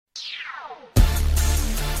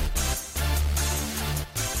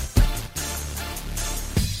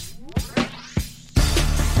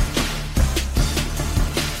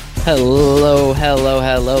Hello,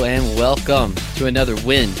 and welcome to another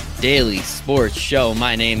Win Daily Sports Show.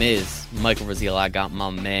 My name is Michael Brazil. I got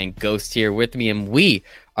my man Ghost here with me, and we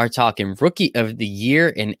are talking Rookie of the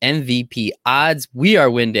Year and MVP odds. We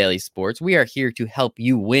are Win Daily Sports. We are here to help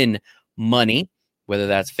you win money, whether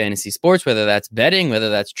that's fantasy sports, whether that's betting,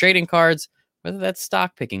 whether that's trading cards, whether that's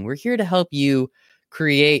stock picking. We're here to help you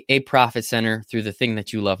create a profit center through the thing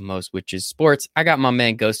that you love most, which is sports. I got my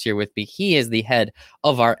man Ghost here with me. He is the head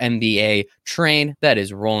of our NBA train that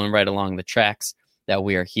is rolling right along the tracks that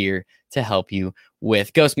we are here to help you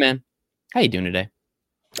with. Ghost, man, how you doing today?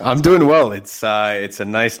 I'm doing well. It's a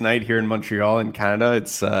nice night here in Montreal in Canada.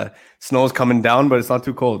 It's snow's coming down, but it's not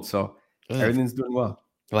too cold, so everything's doing well.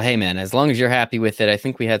 Well, hey man, as long as you're happy with it. I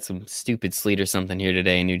think we had some stupid sleet or something here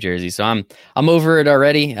today in New Jersey, so I'm over it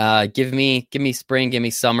already. Give me spring, give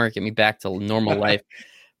me summer, get me back to normal life.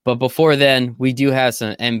 But before then, we do have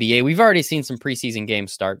some NBA. We've already seen some preseason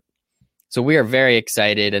games start, so we are very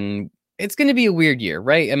excited, and it's going to be a weird year,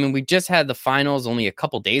 right? I mean, we just had the finals only a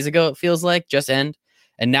couple days ago, it feels like, just end,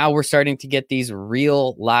 and now we're starting to get these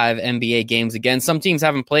real live NBA games again. Some teams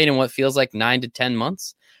haven't played in what feels like 9 to 10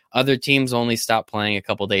 months. Other teams only stopped playing a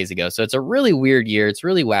couple days ago. So it's a really weird year. It's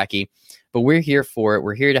really wacky, but we're here for it.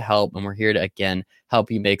 We're here to help, and we're here to, again,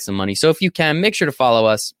 help you make some money. So if you can, make sure to follow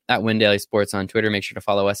us at Win Daily Sports on Twitter. Make sure to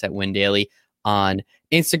follow us at Win Daily on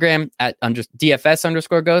Instagram at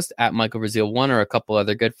DFS_Ghost, at Michael Brazil 1, or a couple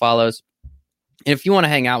other good follows. And if you want to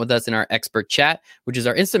hang out with us in our expert chat, which is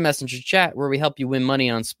our instant messenger chat where we help you win money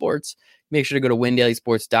on sports, make sure to go to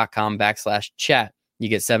windailysports.com/chat. You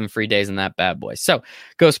get 7 free days in that bad boy. So,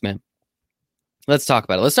 Ghostman, let's talk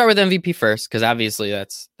about it. Let's start with MVP first, because obviously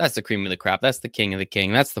that's the cream of the crop. That's the king of the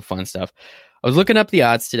king. That's the fun stuff. I was looking up the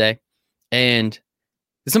odds today, and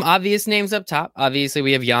there's some obvious names up top. Obviously,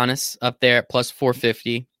 we have Giannis up there at plus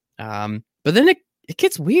 450. But then it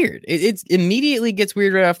gets weird. It immediately gets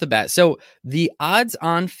weird right off the bat. So the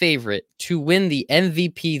odds-on favorite to win the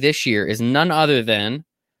MVP this year is none other than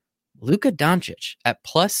Luka Doncic at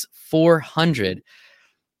plus 400.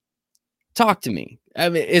 Talk to me. I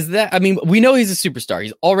mean, we know he's a superstar.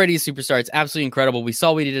 He's already a superstar. It's absolutely incredible. We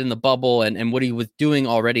saw what he did in the bubble and what he was doing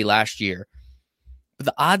already last year. But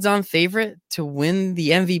the odds-on favorite to win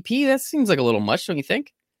the MVP, that seems like a little much, don't you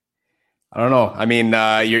think? I don't know. I mean,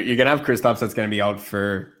 you're gonna have Kristaps that's gonna be out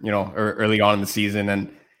for early on in the season, and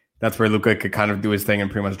that's where Luka could kind of do his thing and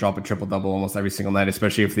pretty much drop a triple-double almost every single night,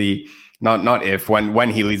 especially if when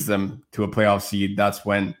he leads them to a playoff seed. That's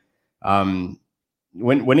when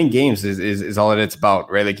winning games is all that it's about,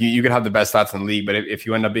 right? Like you could have the best stats in the league, but if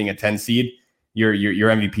you end up being a 10 seed, your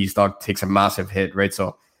MVP stock takes a massive hit, right?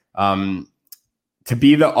 So to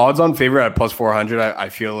be the odds-on favorite at plus 400, I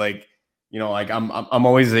feel like, I'm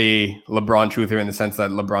always a LeBron truther in the sense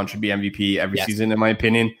that LeBron should be MVP every season, in my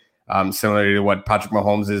opinion. Similar to what Patrick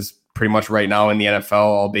Mahomes is pretty much right now in the NFL,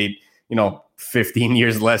 albeit 15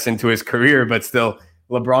 years less into his career, but still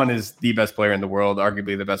LeBron is the best player in the world,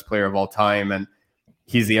 arguably the best player of all time, and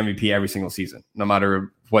he's the MVP every single season, no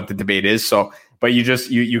matter what the debate is. So, but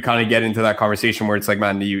you kind of get into that conversation where it's like,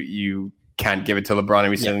 man, you can't give it to LeBron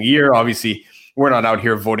every single year. Obviously, we're not out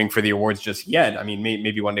here voting for the awards just yet. I mean,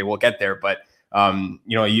 maybe one day we'll get there, but I'm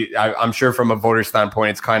sure from a voter standpoint,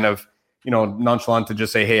 it's kind of nonchalant to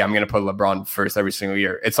just say, hey, I'm going to put LeBron first every single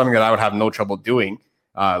year. It's something that I would have no trouble doing.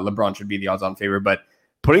 LeBron should be the odds-on favorite, but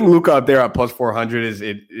putting Luka out there at plus 400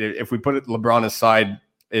 if we put LeBron aside,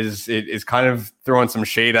 is kind of throwing some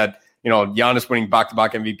shade at Giannis winning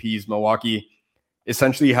back-to-back MVPs. Milwaukee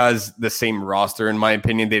essentially has the same roster, in my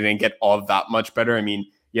opinion. They didn't get all that much better. I mean,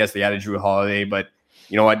 yes, they added Jrue Holiday, but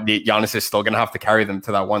you know what? Giannis is still going to have to carry them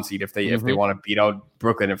to that 1 seed if they want to beat out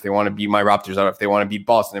Brooklyn, if they want to beat my Raptors out, if they want to beat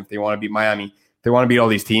Boston, if they want to beat Miami, if they want to beat all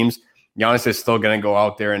these teams. Giannis is still going to go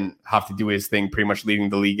out there and have to do his thing, pretty much leading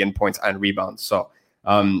the league in points and rebounds. So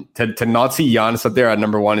to not see Giannis up there at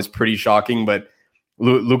number 1 is pretty shocking, but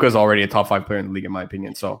Luka's already a top 5 player in the league, in my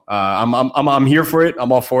opinion. So I'm here for it.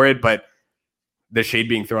 I'm all for it, but the shade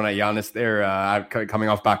being thrown at Giannis there, coming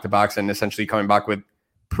off back-to-backs and essentially coming back with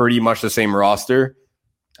pretty much the same roster,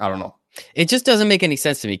 I don't know. It just doesn't make any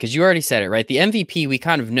sense to me because you already said it, right? The MVP we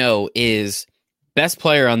kind of know is best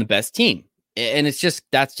player on the best team. And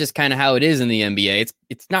that's just kind of how it is in the NBA.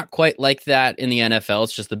 It's not quite like that in the NFL.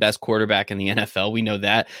 It's just the best quarterback in the NFL. We know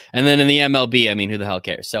that. And then in the MLB, I mean, who the hell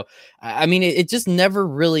cares? So, I mean, it just never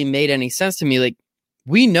really made any sense to me. Like,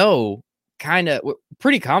 we know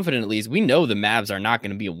pretty confident, at least, we know the Mavs are not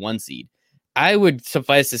going to be a 1 seed. I would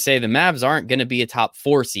suffice to say the Mavs aren't going to be a top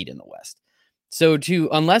 4 seed in the West. So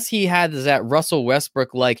unless he had that Russell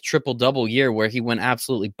Westbrook like triple double year where he went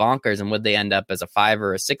absolutely bonkers, and would they end up as a 5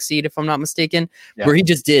 or a 6 seed if I'm not mistaken, where he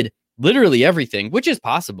just did literally everything, which is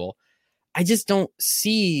possible. I just don't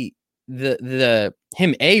see the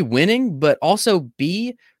him A, winning, but also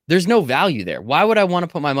B, there's no value there. Why would I want to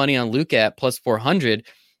put my money on Luka at plus 400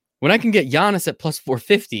 when I can get Giannis at plus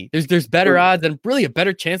 450? There's better odds and really a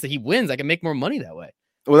better chance that he wins. I can make more money that way.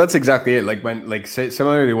 Well, that's exactly it. Like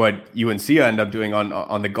similar to what you and Sia end up doing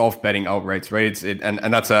on the golf betting outrights, right?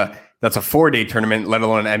 And that's a 4-day tournament, let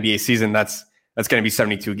alone an NBA season. That's going to be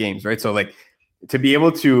 72 games, right? So like to be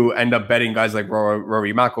able to end up betting guys like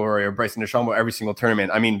Rory McIlroy or Bryson DeChambeau every single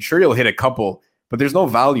tournament, I mean, sure you'll hit a couple, but there's no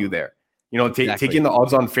value there. You know, taking the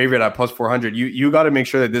odds-on favorite at plus 400, you got to make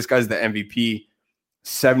sure that this guy's the MVP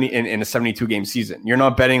 70 in a 72 game season. You're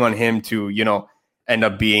not betting on him to, you know, end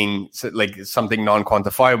up being like something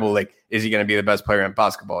non-quantifiable. Like, is he going to be the best player in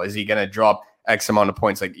basketball? Is he going to drop X amount of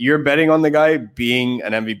points? Like, you're betting on the guy being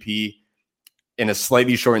an MVP in a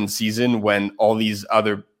slightly shortened season when all these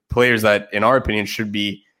other players that, in our opinion, should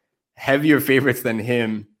be heavier favorites than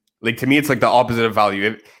him. Like, to me, it's like the opposite of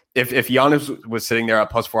value. If Giannis was sitting there at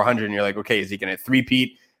plus 400 and you're like, okay, is he going to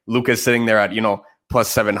three-peat? Luka's sitting there at, you know, plus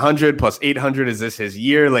 700, plus 800. Is this his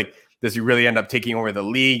year? Like, does he really end up taking over the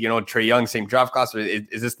league? You know, Trae Young, same draft class. Or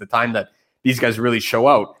is this the time that these guys really show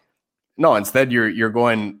out? No, instead you're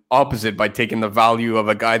going opposite by taking the value of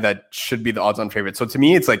a guy that should be the odds-on favorite. So to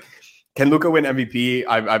me, it's like, can Luka win MVP?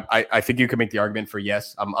 I think you could make the argument for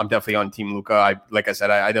yes. I'm definitely on Team Luka. Like I said,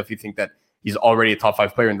 I definitely think that he's already a top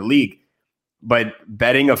 5 player in the league. But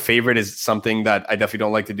betting a favorite is something that I definitely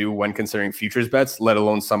don't like to do when considering futures bets, let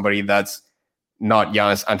alone somebody that's not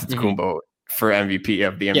Giannis Antetokounmpo for MVP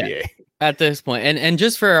of the NBA. At this point. And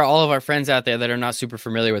just for all of our friends out there that are not super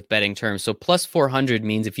familiar with betting terms, so plus 400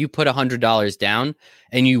 means if you put $100 down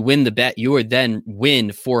and you win the bet, you would then win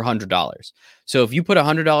 $400. So if you put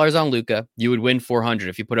 $100 on Luka, you would win 400.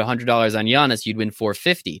 If you put $100 on Giannis, you'd win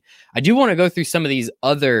 450. I do want to go through some of these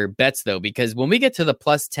other bets though, because when we get to the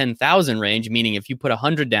plus 10,000 range, meaning if you put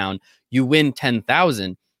 100 down, you win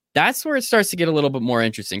 10,000. That's where it starts to get a little bit more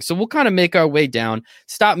interesting. So we'll kind of make our way down.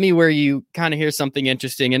 Stop me where you kind of hear something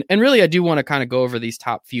interesting. And really, I do want to kind of go over these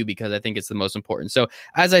top few because I think it's the most important. So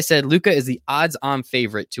as I said, Luka is the odds-on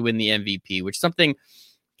favorite to win the MVP, which something,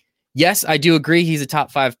 yes, I do agree he's a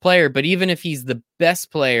top 5 player, but even if he's the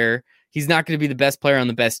best player, he's not going to be the best player on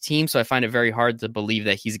the best team. So I find it very hard to believe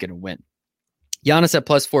that he's going to win. Giannis at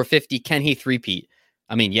plus 450, can he three-peat?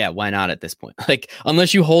 I mean, yeah, why not at this point? Like,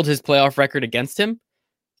 unless you hold his playoff record against him,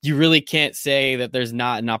 you really can't say that there's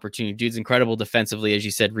not an opportunity. Dude's incredible defensively, as you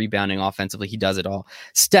said, rebounding offensively. He does it all.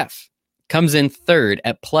 Steph comes in third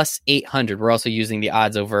at plus 800. We're also using the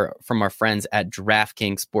odds over from our friends at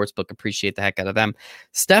DraftKings Sportsbook. Appreciate the heck out of them.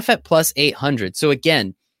 Steph at plus 800. So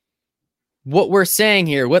again, what we're saying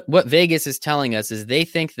here, what Vegas is telling us is they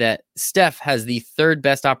think that Steph has the third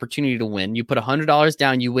best opportunity to win. You put $100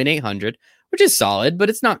 down, you win 800, which is solid, but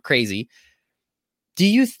it's not crazy. Do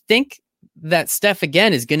you think that Steph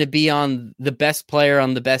again is going to be on the best player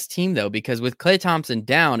on the best team though? Because with Klay Thompson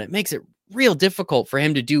down, it makes it real difficult for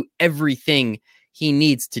him to do everything he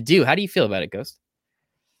needs to do. How do you feel about it, Ghost?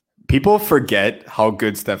 People forget how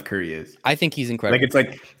good Steph Curry is. I think he's incredible.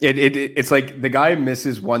 Like it's like the guy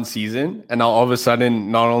misses one season and now all of a sudden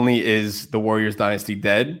not only is the Warriors dynasty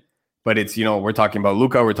dead, but it's, you know, we're talking about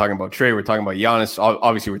Luka, we're talking about Trae, we're talking about Giannis,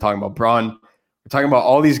 obviously we're talking about Bron, we're talking about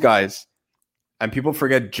all these guys. And people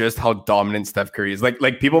forget just how dominant Steph Curry is.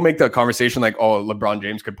 Like people make the conversation like, oh, LeBron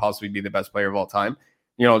James could possibly be the best player of all time.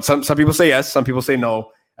 You know, some people say yes, some people say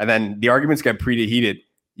no. And then the arguments get pretty heated.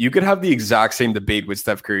 You could have the exact same debate with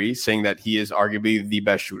Steph Curry saying that he is arguably the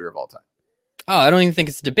best shooter of all time. Oh, I don't even think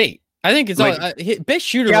it's a debate. I think it's like, all best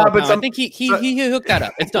shooter. Yeah, but I think he hooked that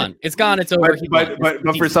up. It's done. It's gone. It's over.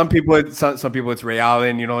 But for some people, it's Ray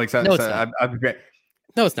Allen. You know, like no, it's not.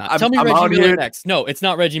 No, it's not. Tell me Reggie Miller next. No, it's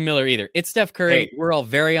not Reggie Miller either. It's Steph Curry. Hey, we're all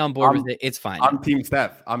very on board with it. It's fine. I'm Team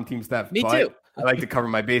Steph. Me too. I like to cover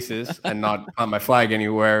my bases and not plant my flag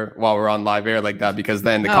anywhere while we're on live air like that, because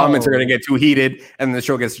then the comments are going to get too heated and the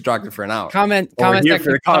show gets distracted for an hour. Comment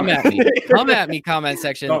section. Come at me. Come at me. Comment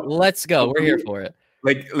section. No, Let's go. We're here for it.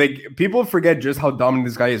 Like people forget just how dominant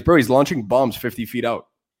this guy is, bro. He's launching bombs 50 feet out.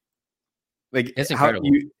 Like, it's incredible.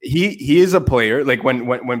 He is a player. Like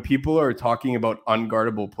when people are talking about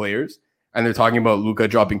unguardable players and they're talking about Luka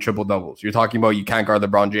dropping triple doubles, you're talking about you can't guard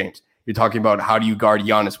LeBron James. You're talking about how do you guard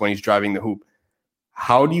Giannis when he's driving the hoop?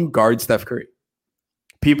 How do you guard Steph Curry?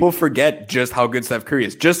 People forget just how good Steph Curry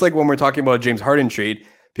is. Just like when we're talking about James Harden trade,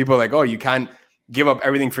 people are like, oh, you can't give up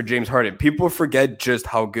everything for James Harden. People forget just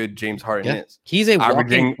how good James Harden is. He's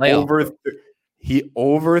averaging He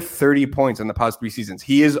over 30 points in the past 3 seasons.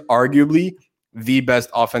 He is arguably the best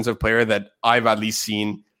offensive player that I've at least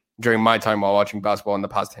seen during my time while watching basketball in the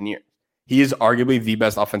past 10 years. He is arguably the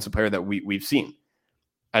best offensive player that we've seen.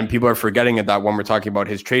 And people are forgetting that when we're talking about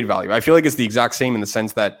his trade value. I feel like it's the exact same in the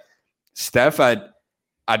sense that Steph at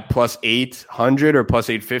plus 800 or plus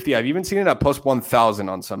 850, I've even seen it at plus 1,000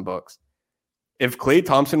 on some books. If Klay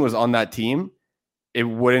Thompson was on that team, it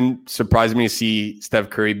wouldn't surprise me to see Steph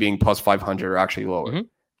Curry being plus 500 or actually lower. Mm-hmm.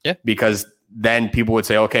 Yeah. Because then people would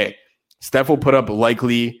say, okay, Steph will put up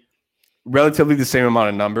likely relatively the same amount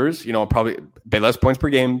of numbers, probably a bit less points per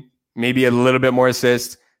game, maybe a little bit more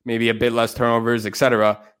assists, maybe a bit less turnovers,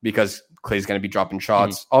 etc. Because Klay's going to be dropping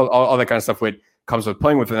shots, all that kind of stuff comes with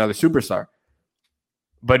playing with another superstar.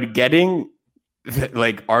 But getting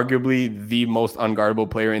like arguably the most unguardable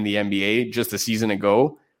player in the NBA just a season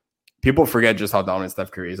ago, people forget just how dominant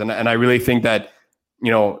Steph Curry is. And I really think that,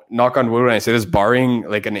 knock on wood when I say this, barring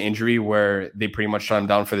like an injury where they pretty much shut him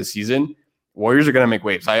down for the season, Warriors are going to make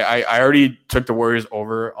waves. I already took the Warriors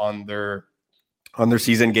over on their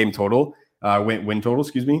season game total, win total,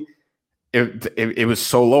 excuse me. It was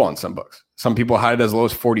so low on some books. Some people had it as low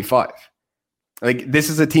as 45. Like, this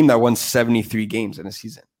is a team that won 73 games in a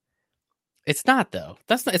season. It's not, though.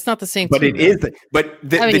 It's not the same but team. It is.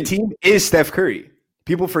 The team is Steph Curry.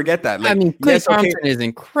 People forget that. Klay Thompson is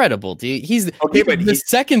incredible, dude. He's the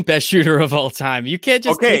second best shooter of all time. You can't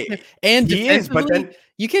just take him, and he is, but then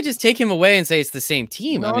you can't just take him away and say it's the same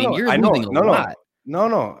team. You're losing a lot.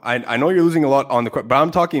 No. I know you're losing a lot on the court, but I'm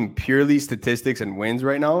talking purely statistics and wins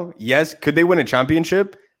right now. Yes, could they win a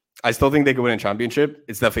championship? I still think they could win a championship.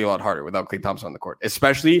 It's definitely a lot harder without Klay Thompson on the court,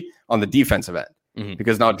 especially on the defensive end. Mm-hmm.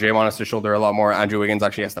 Because now Draymond has to shoulder a lot more. Andrew Wiggins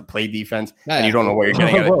actually has to play defense, and you don't know what you're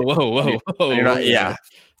getting.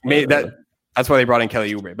 That's why they brought in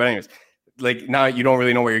Kelly Oubre. But anyways, like, now you don't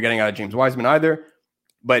really know what you're getting out of James Wiseman either.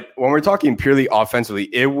 But when we're talking purely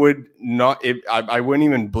offensively, it would not. I wouldn't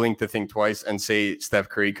even blink to think twice and say Steph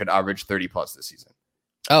Curry could average 30 plus this season.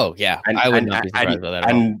 Oh yeah, I would not be surprised by that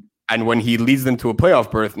at all. And when he leads them to a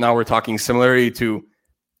playoff berth, now we're talking similarly to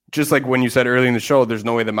just like when you said early in the show, there's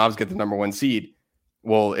no way the Mavs get the number 1 seed.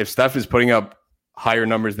 Well, if Steph is putting up higher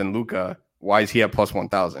numbers than Luka, why is he at plus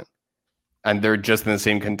 1,000? And they're just in the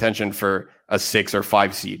same contention for a 6 or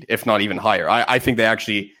 5 seed, if not even higher. I think they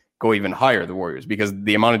actually go even higher, the Warriors, because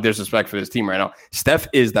the amount of disrespect for this team right now, Steph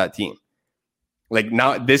is that team. Like,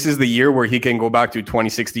 now, this is the year where he can go back to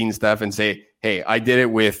 2016 Steph and say, hey, I did it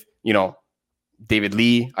with, David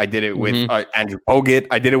Lee. I did it with Andrew Bogut.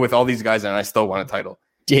 I did it with all these guys, and I still won a title.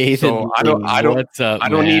 I don't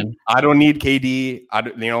need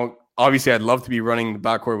KD. Obviously I'd love to be running the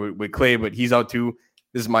backcourt with Klay, but he's out too.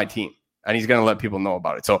 This is my team, and he's going to let people know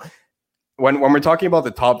about it. So when we're talking about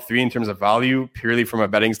the top 3 in terms of value, purely from a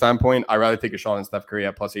betting standpoint, I'd rather take a shot on Steph Curry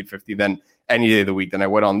at plus 850 than any day of the week than I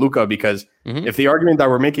would on Luka, because if the argument that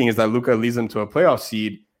we're making is that Luka leads them to a playoff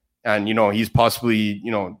seed, and he's possibly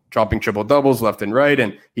dropping triple doubles left and right,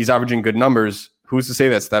 and he's averaging good numbers, who's to say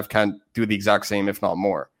that Steph can't do the exact same, if not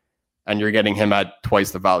more? And you're getting him at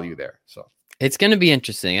twice the value there. So it's going to be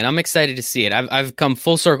interesting, and I'm excited to see it. I've come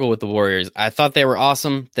full circle with the Warriors. I thought they were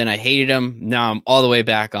awesome, then I hated them. Now I'm all the way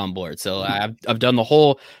back on board. So I've done the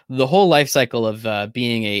whole life cycle of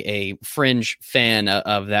being a fringe fan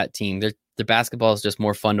of that team. The basketball is just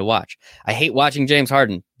more fun to watch. I hate watching James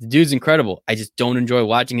Harden. The dude's incredible. I just don't enjoy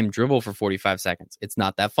watching him dribble for 45 seconds. It's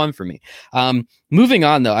not that fun for me. Moving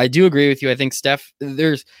on, though, I do agree with you. I think Steph,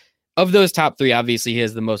 of those top 3, obviously he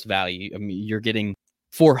has the most value. I mean, you're getting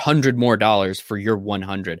 $400 more for your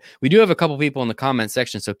 100. We do have a couple people in the comment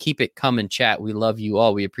section, so keep it coming, chat. We love you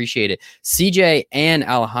all. We appreciate it. CJ and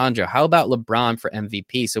Alejandro, how about LeBron for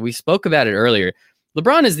MVP? So we spoke about it earlier.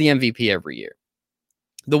 LeBron is the MVP every year.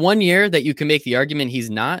 The one year that you can make the argument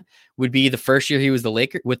he's not would be the first year he was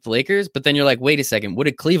with the Lakers. But then you're like, wait a second, what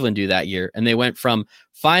did Cleveland do that year? And they went from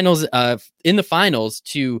in the finals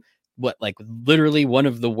to literally one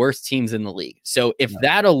of the worst teams in the league. So if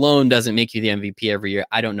that alone doesn't make you the MVP every year,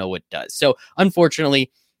 I don't know what does. So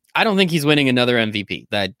unfortunately, I don't think he's winning another MVP.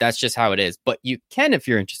 That's just how it is. But you can, if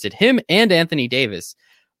you're interested. Him and Anthony Davis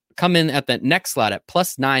come in at the next slot at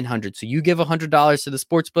plus 900. So you give $100 to the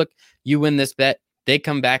sportsbook, you win this bet. They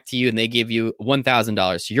come back to you and they give you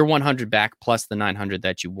 $1,000. So you're 100 back plus the 900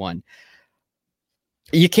 that you won.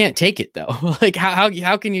 You can't take it though. Like how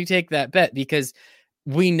can you take that bet? Because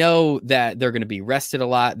we know that they're going to be rested a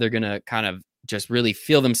lot. They're going to kind of just really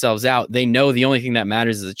feel themselves out. They know the only thing that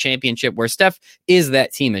matters is a championship, where Steph is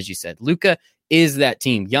that team, as you said. Luka is that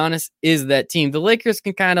team. Giannis is that team. The Lakers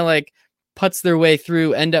can kind of like putz their way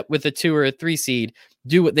through, end up with a 2 or a 3 seed.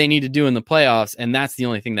 do what they need to do in the playoffs, and that's the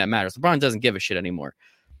only thing that matters. LeBron doesn't give a shit anymore.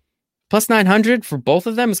 Plus 900 for both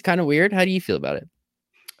of them is kind of weird. How do you feel about it?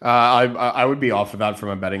 I would be off of that from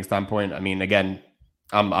a betting standpoint. I mean, again,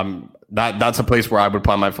 that's a place where I would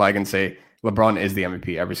plant my flag and say LeBron is the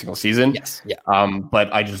MVP every single season. Yes. Yeah.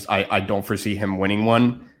 But I don't foresee him winning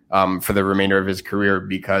one for the remainder of his career,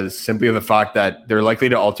 because simply of the fact that they're likely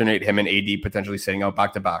to alternate him and AD potentially sitting out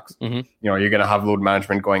back to backs. Mm-hmm. You know, you're going to have load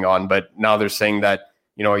management going on, but now they're saying that,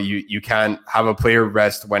 you know, you can't have a player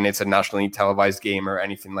rest when it's a nationally televised game or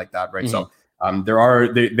anything like that, right? Mm-hmm. So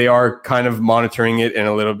they are kind of monitoring it in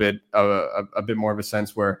a little bit of a bit more of a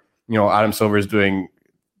sense where, you know, Adam Silver is doing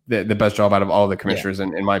the best job out of all the commissioners,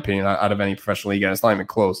 in my opinion, out of any professional league, and it's not even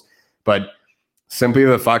close. But simply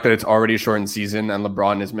the fact that it's already a shortened season and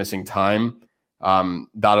LeBron is missing time,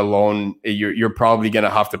 that alone, you're probably going to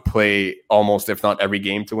have to play almost, if not every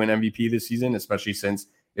game, to win MVP this season, especially since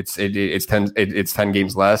it's 10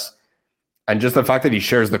 games less. And just the fact that he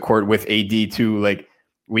shares the court with AD too, like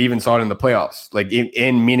we even saw it in the playoffs, like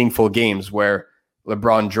in meaningful games where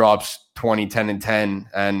LeBron drops 20, 10, and 10,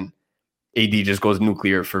 and AD just goes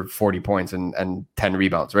nuclear for 40 points and 10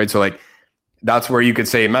 rebounds, right? So like that's where you could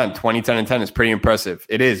say, man, 20, 10, and 10 is pretty impressive.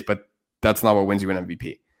 It is, but that's not what wins you an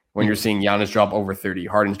MVP. When you're seeing Giannis drop over 30,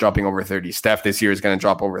 Harden's dropping over 30, Steph this year is going to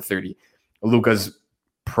drop over 30. Luka's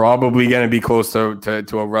probably going to be close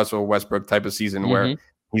to a Russell Westbrook type of season where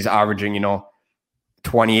he's averaging, you know,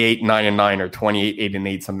 28, 9 and 9 or 28, 8 and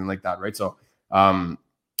 8, something like that, right? So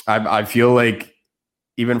I feel like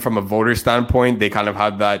even from a voter standpoint, they kind of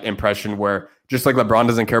had that impression where just like LeBron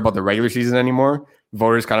doesn't care about the regular season anymore,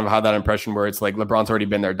 voters kind of had that impression where it's like LeBron's already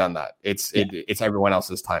been there, done that. It's everyone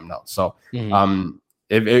else's time now. So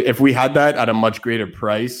if we had that at a much greater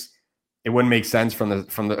price, it wouldn't make sense from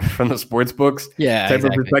the sports books type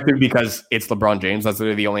of perspective, because it's LeBron James. That's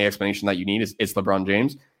literally the only explanation that you need is it's LeBron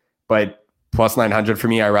James. But plus 900 for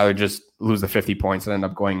me, I'd rather just lose the 50 points and end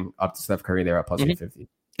up going up to Steph Curry there at plus 850.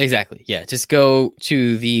 Exactly. Yeah. Just go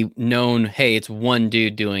to the known, hey, it's one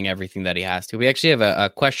dude doing everything that he has to. We actually have a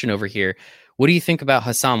question over here. What do you think about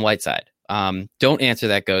Hassan Whiteside? Don't answer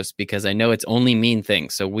that, Ghost, because I know it's only mean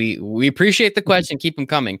things. So we appreciate the question. Keep them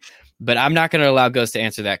coming. But I'm not going to allow Ghost to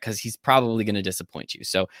answer that because he's probably going to disappoint you.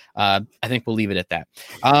 So I think we'll leave it at that.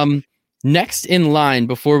 Next in line,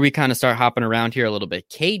 before we kind of start hopping around here a little bit,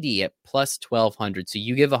 KD at plus 1,200. So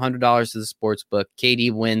you give $100 to the sports book.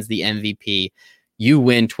 KD wins the MVP. You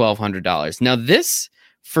win $1,200. Now this,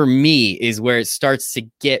 for me, is where it starts to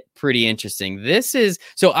get pretty interesting. This is,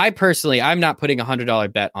 so I personally, I'm not putting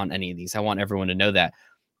 $100 bet on any of these. I want everyone to know that.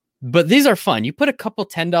 But these are fun. You put a couple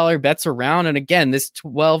 $10 bets around, and again, this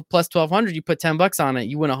 12 plus 1,200, you put $10 on it,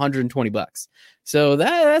 you win $120. So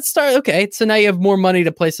that's start okay. So now you have more money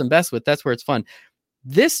to play some bets with. That's where it's fun.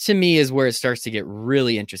 This to me is where it starts to get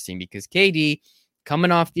really interesting, because KD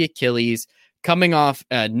coming off the Achilles, coming off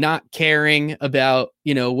not caring about,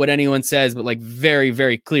 you know, what anyone says, but like very,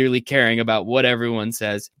 very clearly caring about what everyone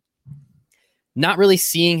says. Not really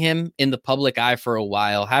seeing him in the public eye for a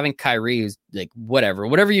while. Having Kyrie, who's like,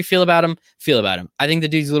 whatever you feel about him, feel about him. I think the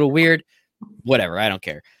dude's a little weird. Whatever, I don't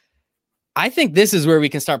care. I think this is where we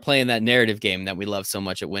can start playing that narrative game that we love so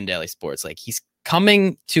much at Win Daily Sports. Like, he's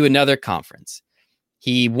coming to another conference.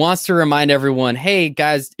 He wants to remind everyone, hey,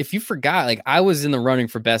 guys, if you forgot, like, I was in the running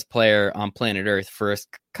for best player on planet Earth for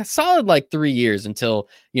a solid, like, 3 years until,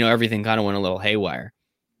 you know, everything kind of went a little haywire.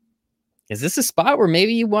 Is this a spot where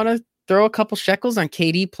maybe you want to throw a couple shekels on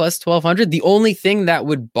KD plus 1,200? The only thing that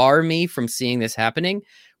would bar me from seeing this happening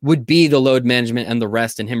would be the load management and the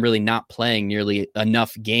rest, and him really not playing nearly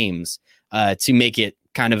enough games to make it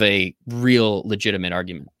kind of a real legitimate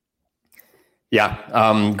argument.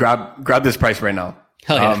 Yeah. Grab this price right now.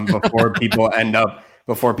 Before people end up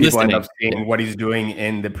seeing what he's doing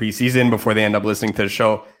in the preseason, before they end up listening to the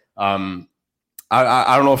show. I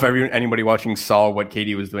don't know if anybody watching saw what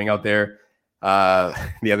KD was doing out there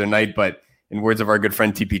the other night, but in words of our good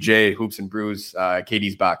friend TPJ, Hoops and Brews,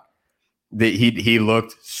 KD's back. He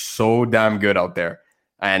looked so damn good out there,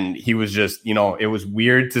 and he was just, you know, it was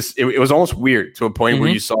weird it was almost weird to a point where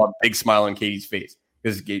you saw a big smile on KD's face,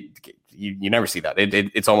 because you never see that.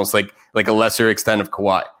 It's almost like a lesser extent of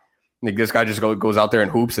Kawhi. Like, this guy just goes out there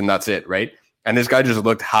and hoops, and that's it, right? And this guy just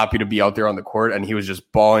looked happy to be out there on the court, and he was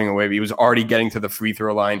just bawling away. He was already getting to the free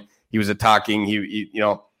throw line. He was attacking. He you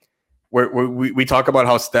know. We talk about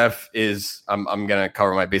how Steph is, I'm going to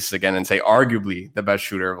cover my bases again and say arguably the best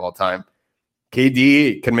shooter of all time.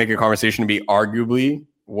 KD can make a conversation to be arguably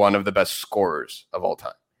one of the best scorers of all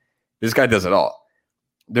time. This guy does it all.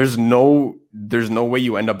 There's no way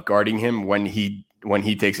you end up guarding him when he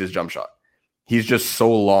takes his jump shot. He's just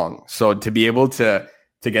so long. So to be able to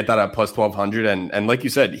to get that at plus 1200. And like you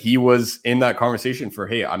said, he was in that conversation for,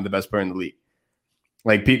 hey, I'm the best player in the league.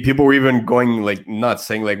 Like people were even going like nuts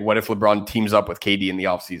saying like, what if LeBron teams up with KD in the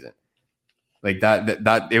offseason? Like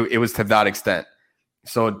it was to that extent.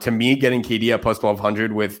 So to me, getting KD at plus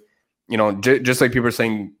 1200 with, just like people are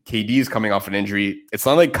saying KD is coming off an injury. It's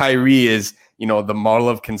not like Kyrie is, the model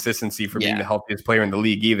of consistency for being the healthiest player in the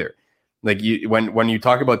league either. Like when you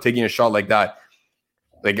talk about taking a shot like that,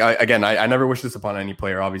 like I never wish this upon any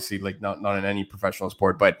player, obviously, like not in any professional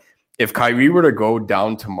sport, but if Kyrie were to go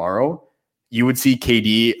down tomorrow, you would see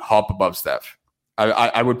KD hop above Steph.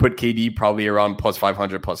 I would put KD probably around plus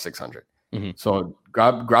 500, plus 600. Mm-hmm. So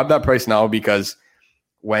grab that price now, because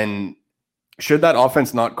should that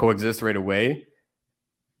offense not coexist right away,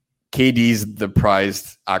 KD's the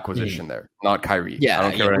prized acquisition there, not Kyrie. Yeah, I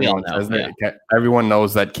don't care what anyone says. Yeah. Everyone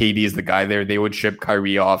knows that KD is the guy there. They would ship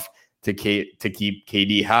Kyrie off to keep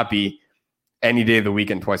KD happy any day of the week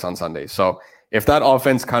and twice on Sunday. So if that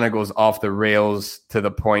offense kind of goes off the rails to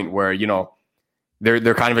the point where,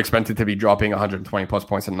 they're kind of expected to be dropping 120 plus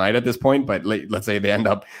points a night at this point, but let's say they end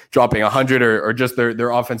up dropping 100 or just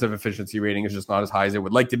their offensive efficiency rating is just not as high as it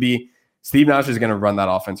would like to be, Steve Nash is going to run that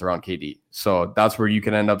offense around KD. So that's where you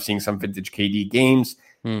can end up seeing some vintage KD games.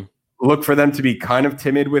 Look for them to be kind of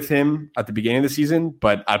timid with him at the beginning of the season,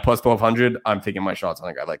 but at plus 1200, I'm taking my shots on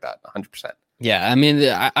a guy like that 100%. Yeah, I mean,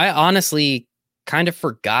 I honestly kind of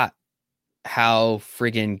forgot how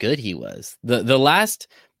friggin' good he was. The last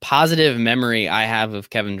positive memory I have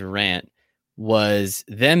of Kevin Durant was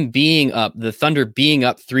them being up, the Thunder being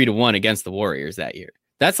up 3-1 against the Warriors that year.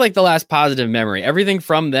 That's like the last positive memory. Everything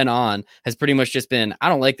from then on has pretty much just been, I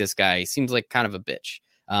don't like this guy. He seems like kind of a bitch.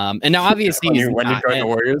 And now obviously when you joined the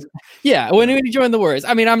Warriors. Yeah, when he joined the Warriors.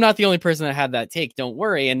 I mean, I'm not the only person that had that take. Don't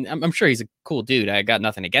worry. And I'm sure he's a cool dude. I got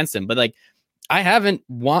nothing against him, but like, I haven't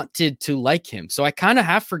wanted to like him. So I kind of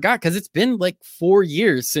have forgot, because it's been like 4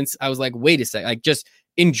 years since I was like, wait a sec, like just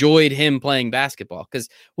enjoyed him playing basketball. Because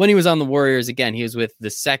when he was on the Warriors, again, he was with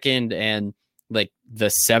the second and like the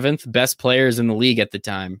seventh best players in the league at the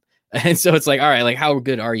time. And so it's like, all right, like how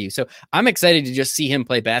good are you? So I'm excited to just see him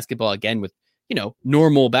play basketball again with,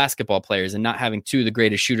 normal basketball players and not having two of the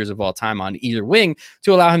greatest shooters of all time on either wing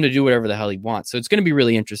to allow him to do whatever the hell he wants. So it's going to be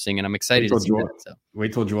really interesting, and I'm excited to see that. So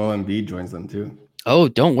wait till Joel Embiid joins them too. Oh,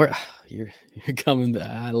 don't worry. You're coming back.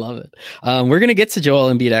 I love it. We're going to get to Joel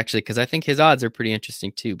Embiid actually, because I think his odds are pretty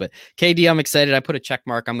interesting too. But KD, I'm excited. I put a check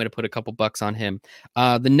mark. I'm going to put a couple bucks on him.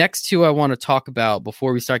 The next two I want to talk about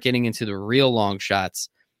before we start getting into the real long shots.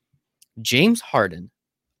 James Harden,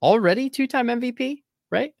 already 2-time MVP,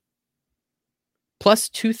 right? Plus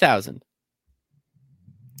 2,000.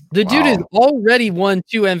 The dude has already won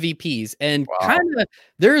 2 MVPs, and kind of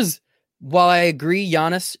while I agree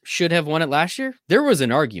Giannis should have won it last year, there was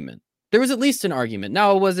an argument. There was at least an argument.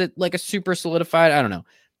 Now, was it like a super solidified? I don't know.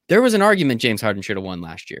 There was an argument James Harden should have won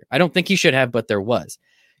last year. I don't think he should have, but there was.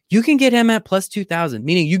 You can get him at plus 2,000,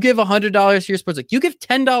 meaning you give $100 to your sportsbook. You give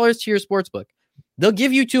 $10 to your sportsbook. They'll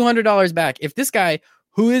give you $200 back. If this guy,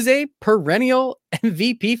 who is a perennial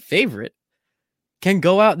MVP favorite, can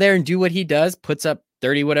go out there and do what he does, puts up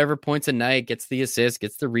 30 whatever points a night, gets the assists,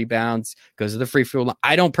 gets the rebounds, goes to the free throw line.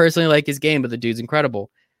 I don't personally like his game, but the dude's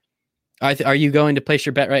incredible. Are you going to place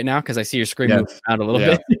your bet right now? Because I see your screen moving out a little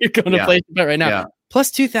bit. You're going to place your bet right now. Yeah.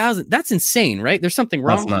 Plus 2,000. That's insane, right? There's something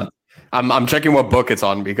wrong. That's not. I'm checking what book it's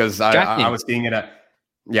on, because I was seeing it at.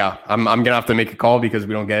 Yeah, I'm gonna have to make a call because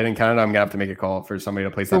we don't get it in Canada. I'm gonna have to make a call for somebody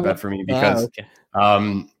to place that bet for me, because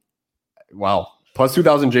plus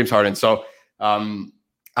 2,000 James Harden. So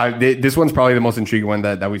this one's probably the most intriguing one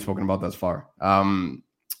that we've spoken about thus far.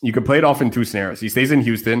 You could play it off in two scenarios. He stays in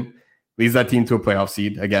Houston, leads that team to a playoff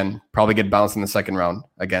seed again, probably get bounced in the second round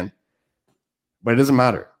again, but it doesn't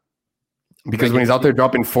matter, because when he's out there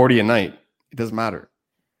dropping 40 a night, it doesn't matter.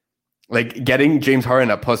 Like getting James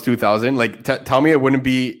Harden at plus 2,000, like tell me it wouldn't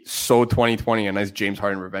be so 2020 a nice James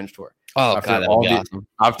Harden revenge tour. Oh, God, that would be awesome.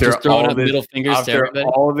 After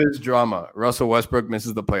all this drama, Russell Westbrook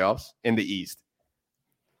misses the playoffs in the East.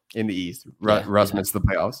 Russ misses the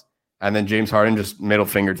playoffs. And then James Harden just middle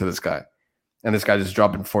finger to this guy. And this guy just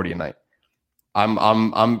dropping 40 a night. I'm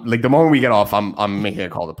like, the moment we get off, I'm making a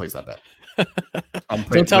call to place that bet.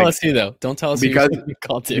 Don't tell us who, though. Don't tell us because, who you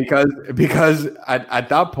called to. Because at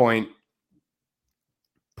that point,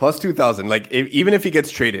 plus 2,000, like even if he gets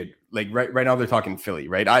traded, like right now they're talking Philly,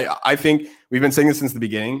 right? I think we've been saying this since the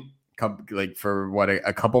beginning, like for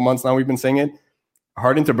a couple months now we've been saying it.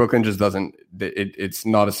 Harden to Brooklyn just doesn't, it's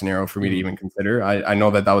not a scenario for me to even consider. I know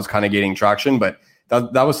that was kind of gaining traction, but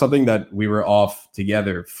that was something that we were off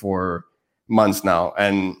together for months now.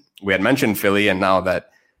 And we had mentioned Philly, and now that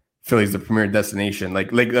Philly's the premier destination.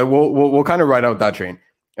 We'll kind of ride out that train.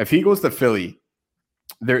 If he goes to Philly,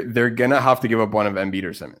 they're gonna have to give up one of Embiid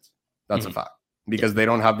or Simmons. That's a fact, because they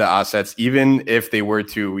don't have the assets. Even if they were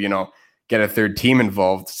to, get a third team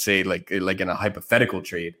involved, say like in a hypothetical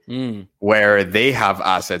trade where they have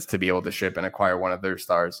assets to be able to ship and acquire one of their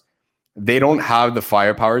stars, they don't have the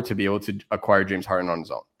firepower to be able to acquire James Harden on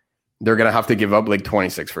his own. They're gonna have to give up like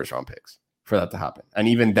 26 first round picks for that to happen. And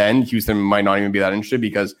even then, Houston might not even be that interested,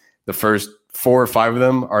 because the first 4 or 5 of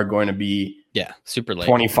them are going to be super late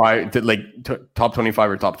 25 top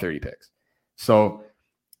 25 or top 30 picks. So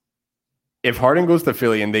if Harden goes to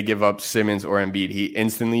Philly and they give up Simmons or Embiid, he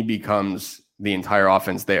instantly becomes the entire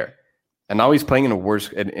offense there. And now he's playing in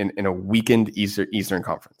a weakened Eastern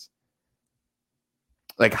Conference.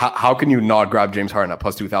 Like, how can you not grab James Harden at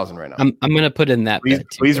plus 2,000 right now? I'm going to put in that.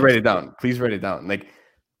 Please write it down. Please write it down.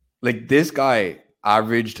 Like this guy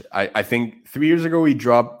averaged, I think 3 years ago, he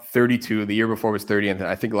dropped 32. The year before was 30. And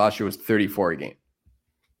I think last year was 34 a game.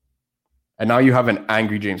 And now you have an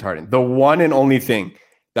angry James Harden. The one and only thing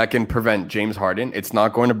that can prevent James Harden, it's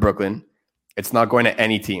not going to Brooklyn. It's not going to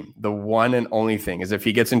any team. The one and only thing is if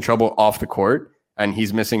he gets in trouble off the court and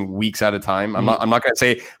he's missing weeks at a time. I'm not going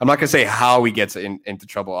to say how he gets into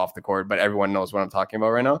trouble off the court, but everyone knows what I'm talking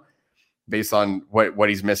about right now, based on what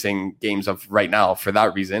he's missing games of right now. For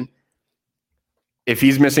that reason, if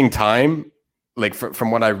he's missing time, like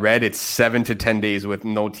from what I read, it's 7 to 10 days with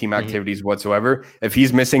no team activities whatsoever. If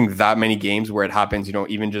he's missing that many games where it happens,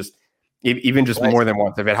 even just twice, more than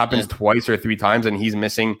once, if it happens twice or 3 times and he's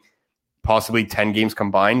missing possibly 10 games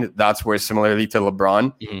combined, that's where, similarly to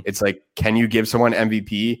LeBron, it's like, can you give someone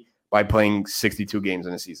MVP by playing 62 games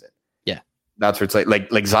in a season? Yeah. That's where it's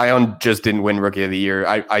like Zion just didn't win Rookie of the Year.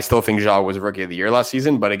 I still think Ja was Rookie of the Year last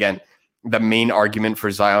season, but again, the main argument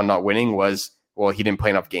for Zion not winning was, well, he didn't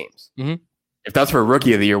play enough games. If that's for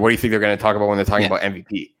Rookie of the Year, what do you think they're going to talk about when they're talking about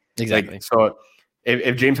MVP? Exactly. So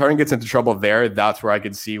if James Harden gets into trouble there, that's where I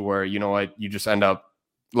could see where, you just end up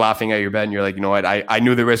laughing at your bet and you're like, I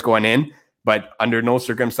knew the risk going in, but under no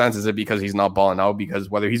circumstances is it because he's not balling out, because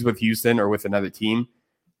whether he's with Houston or with another team,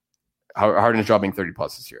 Harden's dropping 30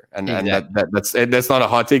 plus this year. And that's not a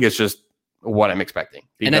hot take. It's just what I'm expecting.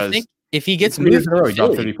 And I think if he gets moved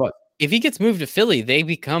to Philly, they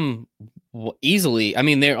become easily,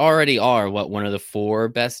 they already are one of the 4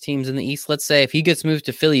 best teams in the East. Let's say if he gets moved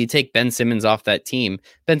to Philly, you take Ben Simmons off that team.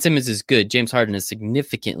 Ben Simmons is good. James Harden is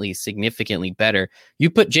significantly better. You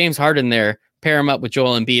put James Harden there, pair him up with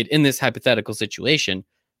Joel Embiid in this hypothetical situation,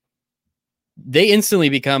 they instantly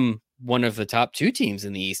become one of the top 2 teams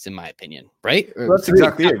in the East, in my opinion. Right? That's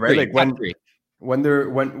exactly it, right? Like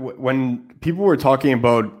when people were talking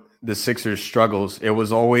about the Sixers' struggles, it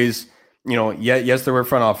was always, yes, there were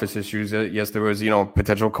front office issues. Yes, there was,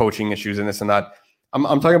 potential coaching issues and this and that. I'm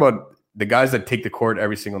talking about the guys that take the court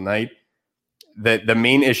every single night. The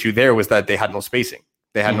main issue there was that they had no spacing.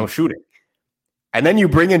 They had no shooting. And then you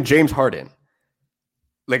bring in James Harden.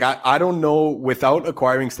 Like, I don't know, without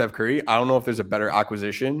acquiring Steph Curry, I don't know if there's a better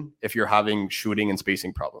acquisition if you're having shooting and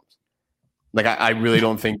spacing problems. Like, I really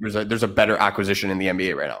don't think there's a better acquisition in the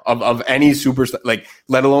NBA right now of any superstar, like,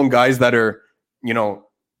 let alone guys that are,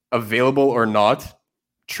 available or not,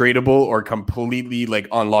 tradable or completely like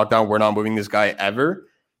on lockdown. We're not moving this guy ever.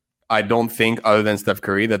 I don't think, other than Steph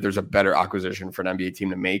Curry, that there's a better acquisition for an NBA team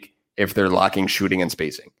to make if they're lacking shooting and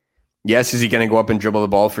spacing. Yes, is he going to go up and dribble the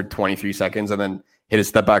ball for 23 seconds and then hit a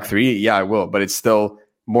step back 3? Yeah, I will. But it's still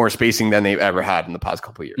more spacing than they've ever had in the past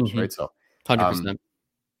couple of years, right? So 100%.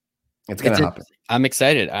 It's going to happen. I'm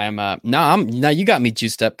excited. Now you got me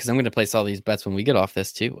juiced up because I'm going to place all these bets when we get off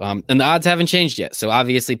this too. And the odds haven't changed yet. So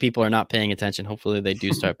obviously people are not paying attention. Hopefully they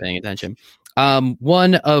do start paying attention.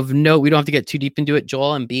 One of note, we don't have to get too deep into it.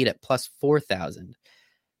 Joel Embiid at plus 4,000.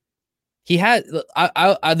 He had,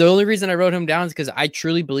 the only reason I wrote him down is because I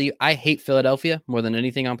truly believe I hate Philadelphia more than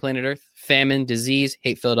anything on planet Earth. Famine, disease,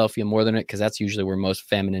 hate Philadelphia more than it, because that's usually where most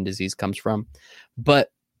famine and disease comes from.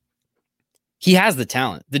 But he has the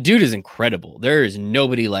talent. The dude is incredible. There is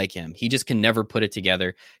nobody like him. He just can never put it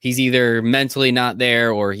together. He's either mentally not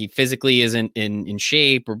there or he physically isn't in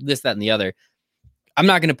shape or this, that, and the other. I'm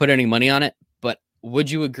not going to put any money on it, but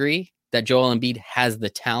would you agree that Joel Embiid has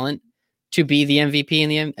the talent to be the MVP in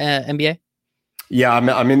the NBA? Yeah,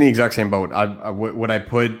 I'm in the exact same boat. Would I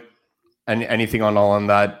put anything on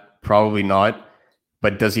that? Probably not.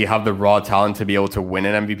 But does he have the raw talent to be able to win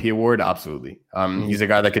an MVP award? Absolutely. He's a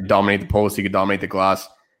guy that could dominate the post. He could dominate the glass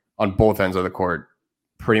on both ends of the court.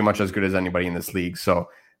 Pretty much as good as anybody in this league. So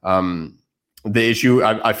the issue,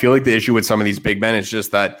 I feel like the issue with some of these big men is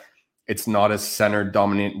just that it's not a center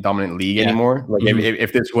dominant league anymore. Like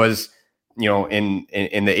if this was, in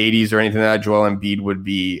the 80s or anything like that, Joel Embiid would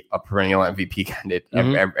be a perennial MVP candidate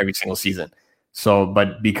every single season. So,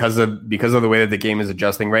 but because of the way that the game is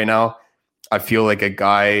adjusting right now, I feel like a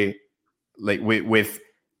guy like with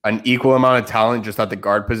an equal amount of talent just at the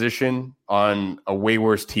guard position on a way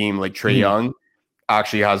worse team like Trae Young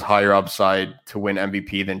actually has higher upside to win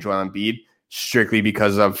MVP than Joel Embiid, strictly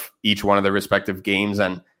because of each one of the respective games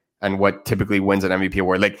and what typically wins an MVP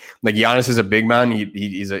award. Like Giannis is a big man.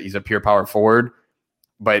 He's a pure power forward,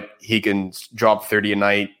 but he can drop 30 a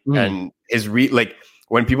night. And his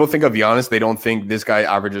when people think of Giannis, they don't think this guy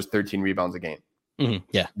averages 13 rebounds a game.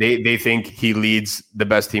 Yeah. They think he leads the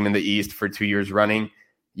best team in the East for 2 years running.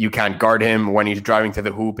 You can't guard him when he's driving to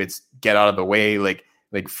the hoop. It's get out of the way, like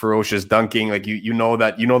ferocious dunking. Like you know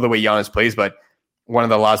the way Giannis plays, but one of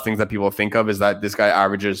the last things that people think of is that this guy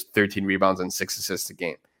averages 13 rebounds and 6 assists a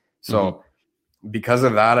game. So because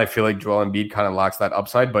of that, I feel like Joel Embiid kind of lacks that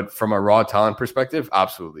upside. But from a raw talent perspective,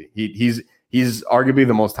 absolutely, he's arguably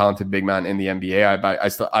the most talented big man in the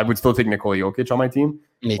NBA. I would still take Nikola Jokic on my team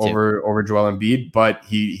over Joel Embiid, but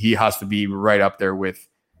he has to be right up there with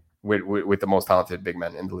the most talented big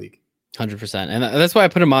men in the league. 100%. And that's why I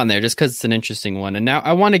put him on there, just because it's an interesting one. And now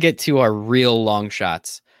I want to get to our real long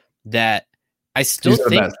shots that I still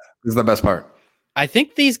think this is the best part. I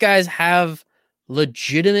think these guys have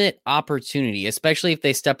legitimate opportunity, especially if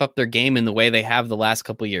they step up their game in the way they have the last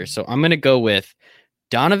couple of years. So I'm going to go with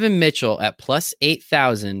Donovan Mitchell at plus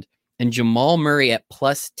 8,000 and Jamal Murray at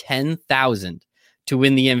plus 10,000 to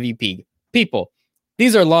win the MVP. People,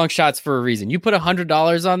 these are long shots for a reason. You put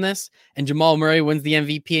 $100 on this and Jamal Murray wins the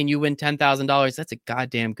MVP and you win $10,000. That's a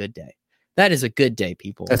goddamn good day. That is a good day,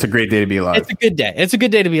 people. That's a great day to be alive. It's a good day. It's a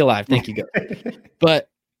good day to be alive. Thank you, guys. But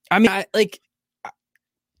I mean,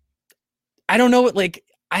 I don't know what,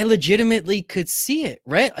 I legitimately could see it,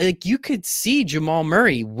 right? Like you could see Jamal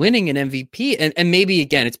Murray winning an MVP and maybe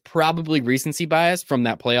again, it's probably recency bias from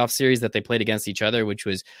that playoff series that they played against each other, which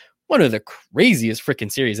was one of the craziest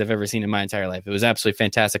freaking series I've ever seen in my entire life. It was absolutely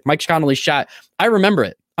fantastic. Mike Conley's shot, I remember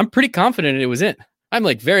it. I'm pretty confident it was in. I'm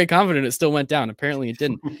very confident it still went down. Apparently it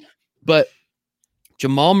didn't. But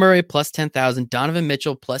Jamal Murray plus 10,000, Donovan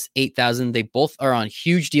Mitchell plus 8,000. They both are on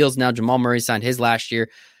huge deals now. Jamal Murray signed his last year.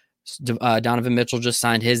 Donovan Mitchell just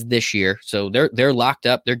signed his this year. So they're locked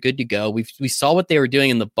up. They're good to go. We saw what they were doing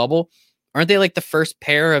in the bubble. Aren't they like the first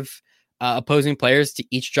pair of opposing players to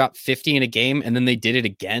each drop 50 in a game? And then they did it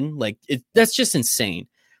again. That's just insane.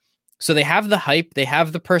 So they have the hype. They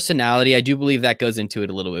have the personality. I do believe that goes into it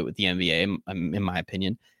a little bit with the NBA, in my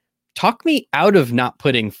opinion. Talk me out of not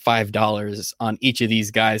putting $5 on each of these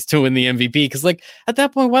guys to win the MVP. Because at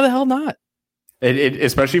that point, why the hell not? It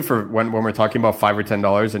especially for when we're talking about $5 or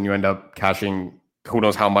 $10 and you end up cashing who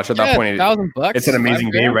knows how much at that point. $1,000. It's an amazing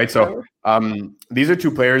day, right? So these are two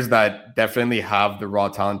players that definitely have the raw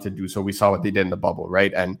talent to do so. We saw what they did in the bubble,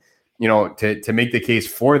 right? And to make the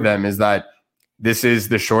case for them is that this is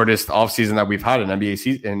the shortest offseason that we've had in NBA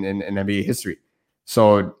season in NBA history.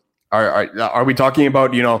 So are we talking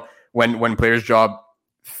about when players drop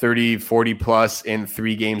 30, 40 plus in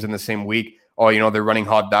 3 games in the same week? They're running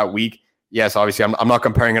hot that week. Yes, obviously, I'm not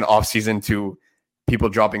comparing an offseason to people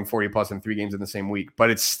dropping 40 plus in 3 games in the same week, but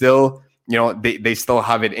it's still, they still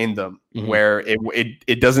have it in them where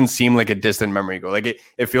it doesn't seem like a distant memory ago.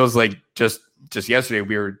 It feels like just yesterday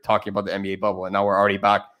we were talking about the NBA bubble and now we're already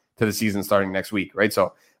back to the season starting next week, right?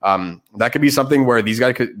 So that could be something where these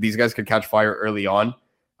guys could catch fire early on.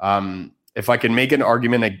 If I can make an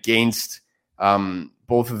argument against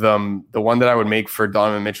both of them, the one that I would make for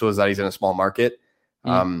Donovan Mitchell is that he's in a small market.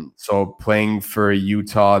 So playing for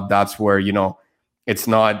Utah, that's where, it's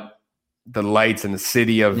not the lights in the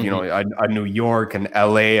city of, a New York and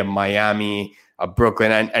LA and Miami,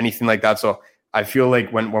 Brooklyn and anything like that. So I feel like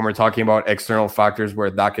when we're talking about external factors where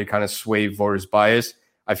that could kind of sway voters' bias,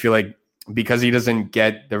 I feel like because he doesn't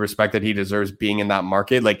get the respect that he deserves being in that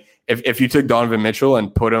market, if you took Donovan Mitchell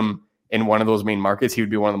and put him in one of those main markets, he would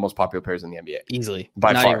be one of the most popular players in the NBA. Easily.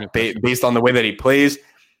 By far. Based on the way that he plays.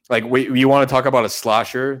 You want to talk about a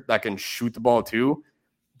slasher that can shoot the ball too.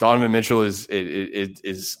 Donovan Mitchell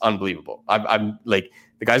is unbelievable. I'm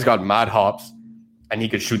the guy's got mad hops and he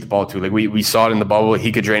could shoot the ball too. We saw it in the bubble.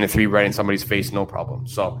 He could drain a 3 right in somebody's face, no problem.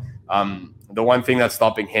 So the one thing that's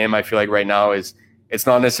stopping him, I feel like right now is it's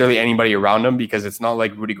not necessarily anybody around him because it's not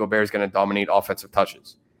like Rudy Gobert is going to dominate offensive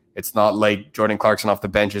touches. It's not like Jordan Clarkson off the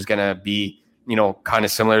bench is going to be, kind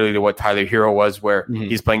of similarly to what Tyler Hero was, where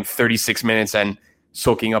he's playing 36 minutes and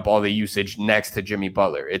soaking up all the usage next to Jimmy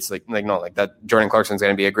Butler. It's no, that Jordan Clarkson's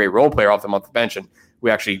going to be a great role player off the bench. And we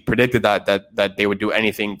actually predicted that they would do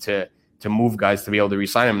anything to to move guys to be able to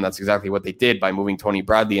re-sign him. And that's exactly what they did by moving Tony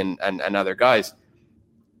Bradley and other guys.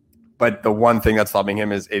 But the one thing that's stopping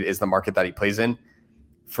him is the market that he plays in.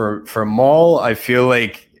 For Maul, I feel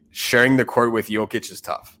like sharing the court with Jokic is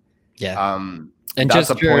tough. Yeah. And that's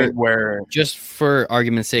a point where, just for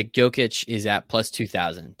argument's sake, Jokic is at plus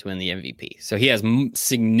 2,000 to win the MVP. So he has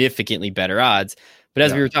significantly better odds. But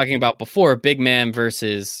as we were talking about before, big man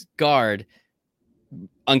versus guard,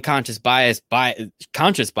 conscious bias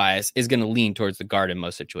is going to lean towards the guard in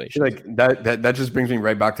most situations. Like that just brings me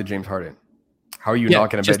right back to James Harden. How are you not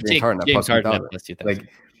going to bet James Harden at plus 2,000? Like,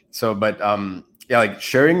 so, but like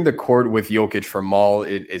sharing the court with Jokic for Maul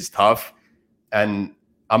is tough, and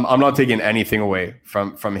I'm not taking anything away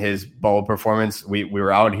from his ball performance. We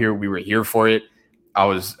were out here, we were here for it. I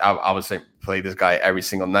was saying play this guy every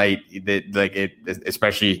single night.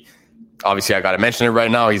 Especially, obviously I got to mention it right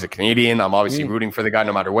now. He's a Canadian. I'm obviously rooting for the guy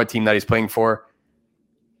no matter what team that he's playing for.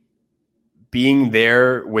 Being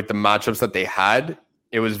there with the matchups that they had,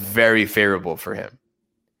 it was very favorable for him.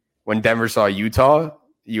 When Denver saw Utah,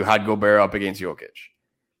 you had Gobert up against Jokic.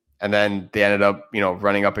 And then they ended up,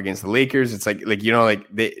 running up against the Lakers. It's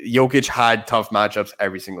Jokic had tough matchups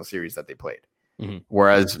every single series that they played. Mm-hmm.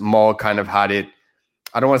 Whereas Maul kind of had it,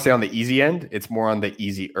 I don't want to say on the easy end. It's more on the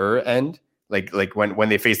easier end. Like when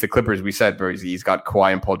they faced the Clippers, we said, bro, he's got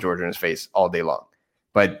Kawhi and Paul George in his face all day long.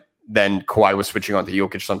 But then Kawhi was switching on to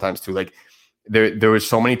Jokic sometimes too. Like there was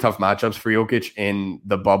so many tough matchups for Jokic in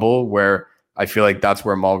the bubble where I feel like that's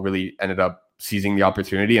where Maul really ended up seizing the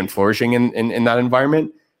opportunity and flourishing in that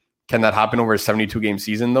environment. Can that happen over a 72-game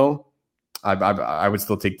season, though? I would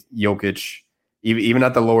still take Jokic, even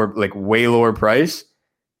at the lower, like way lower price.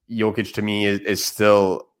 Jokic to me is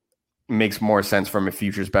still makes more sense from a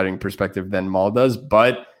futures betting perspective than Maul does.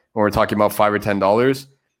 But when we're talking about $5 or $10,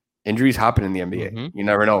 injuries happen in the NBA. Mm-hmm. You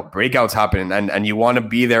never know. Breakouts happen, and you want to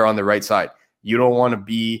be there on the right side. You don't want to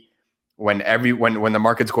be when the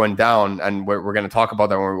market's going down, and we're going to talk about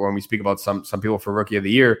that when we speak about some people for Rookie of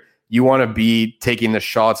the Year. You want to be taking the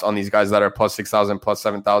shots on these guys that are plus 6,000, plus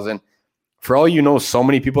 7,000. For all you know, so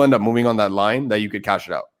many people end up moving on that line that you could cash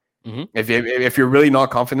it out. Mm-hmm. If you're really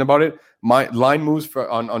not confident about it, my line moves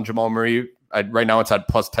on Jamal Murray. Right now it's at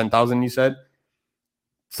plus 10,000, you said.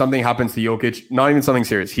 Something happens to Jokic, not even something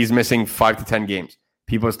serious. He's missing 5 to 10 games.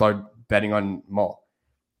 People start betting on Maul.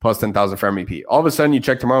 Plus 10,000 for MVP. All of a sudden, you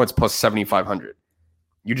check tomorrow, it's plus 7,500.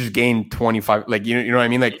 You just gain 25. Like, you know what I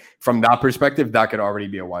mean? Like, from that perspective, that could already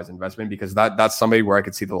be a wise investment because that's somebody where I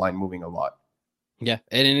could see the line moving a lot. Yeah,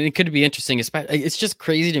 and it could be interesting. It's just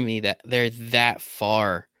crazy to me that they're that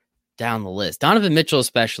far down the list. Donovan Mitchell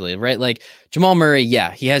especially, right? Like, Jamal Murray,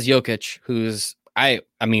 yeah, he has Jokic, who's I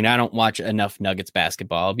mean, I don't watch enough Nuggets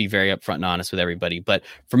basketball. I'll be very upfront and honest with everybody. But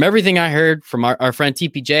from everything I heard from our friend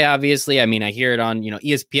TPJ, obviously, I mean, I hear it on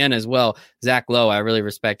ESPN as well. Zach Lowe, I really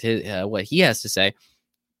respect what he has to say.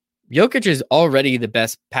 Jokic is already the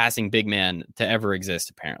best passing big man to ever exist,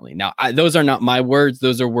 apparently. Now, those are not my words.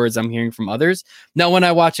 Those are words I'm hearing from others. Now, when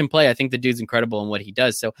I watch him play, I think the dude's incredible in what he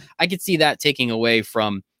does. So I could see that taking away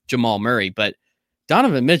from Jamal Murray. But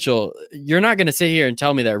Donovan Mitchell, you're not going to sit here and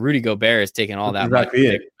tell me that Rudy Gobert is taking all that. Exactly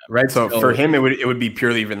it, right? So for him, it would be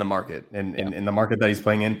purely in the market and in the market that he's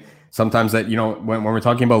playing in. Sometimes that, when we're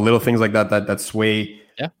talking about little things like that sway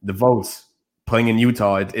the votes, playing in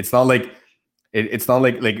Utah, it's not like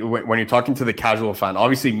when you're talking to the casual fan.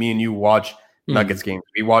 Obviously, me and you watch Nuggets games,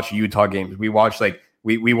 we watch Utah games, we watch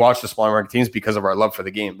we watch the smaller market teams because of our love for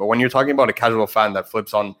the game. But when you're talking about a casual fan that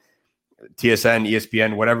flips on TSN,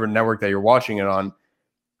 ESPN, whatever network that you're watching it on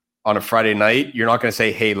a Friday night, you're not going to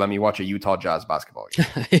say, "Hey, let me watch a Utah Jazz basketball game."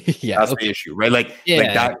 That's the issue, right?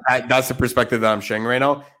 That's the perspective that I'm sharing right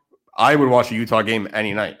now. I would watch a Utah game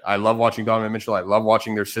any night. I love watching Donovan Mitchell. I love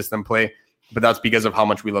watching their system play. But that's because of how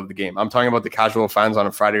much we love the game. I'm talking about the casual fans on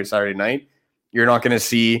a Friday or Saturday night. You're not going to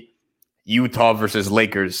see Utah versus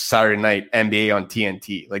Lakers Saturday night NBA on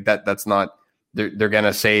TNT. Like that's not. They're going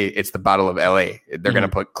to say it's the Battle of LA. They're going to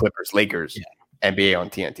put Clippers Lakers NBA on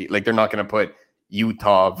TNT. Like they're not going to put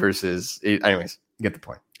Utah versus. Anyways, you get the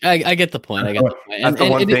point. I get the point. That's the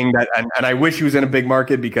one thing that, and I wish he was in a big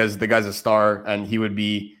market because the guy's a star and he would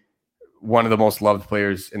be one of the most loved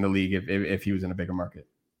players in the league if he was in a bigger market.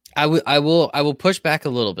 I will push back a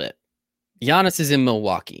little bit. Giannis is in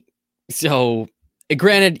Milwaukee. So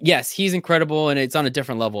granted, yes, he's incredible and it's on a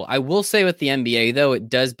different level. I will say with the NBA though, it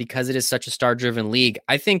does because it is such a star driven league.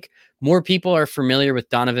 I think more people are familiar with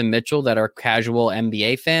Donovan Mitchell that are casual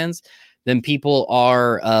NBA fans than people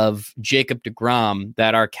are of Jacob deGrom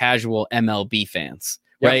that are casual MLB fans.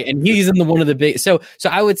 Right. And he's in one of the big, so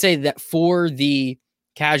I would say that for the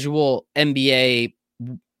casual NBA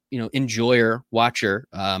enjoyer, watcher,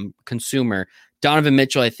 consumer, Donovan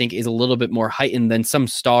Mitchell, I think, is a little bit more heightened than some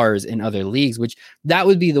stars in other leagues, which that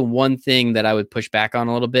would be the one thing that I would push back on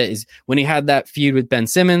a little bit is when he had that feud with Ben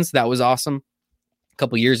Simmons. That was awesome a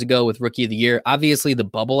couple years ago with Rookie of the Year. Obviously, the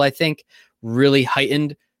bubble, I think, really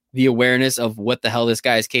heightened the awareness of what the hell this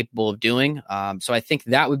guy is capable of doing. So I think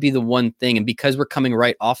that would be the one thing. And because we're coming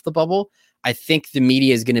right off the bubble, I think the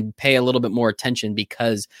media is going to pay a little bit more attention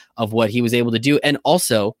because of what he was able to do. And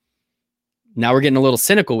also, now we're getting a little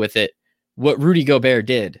cynical with it. What Rudy Gobert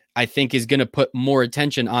did, I think, is going to put more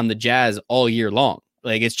attention on the Jazz all year long.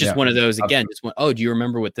 Like, it's just one of those, again, just one, oh, do you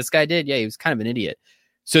remember what this guy did? Yeah, he was kind of an idiot.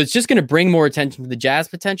 So it's just going to bring more attention to the Jazz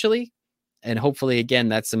potentially. And hopefully, again,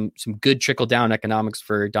 that's some good trickle-down economics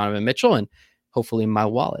for Donovan Mitchell and hopefully my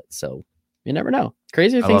wallet. So you never know.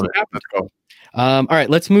 Crazier things happen. Let's go. All right,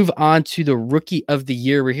 let's move on to the Rookie of the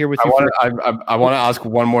Year. We're here with you. I want to ask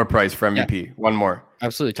one more price for MVP. Yeah. One more.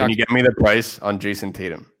 Absolutely. Can you get me the price on Jason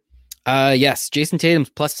Tatum? Yes, Jason Tatum's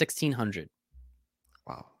plus 1,600.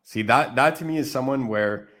 Wow. See, that to me is someone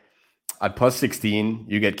where at plus 16,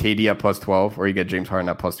 you get KD at plus 12, or you get James Harden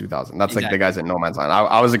at plus 2,000. That's exactly. Like the guys at no man's land.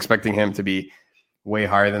 I was expecting him to be way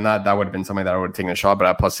higher than that. That would have been something that I would have taken a shot, but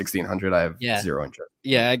at plus 1,600, I have zero interest.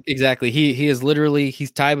 Yeah, exactly. He is literally,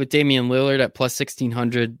 he's tied with Damian Lillard at plus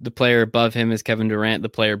 1,600. The player above him is Kevin Durant. The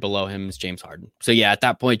player below him is James Harden. So yeah, at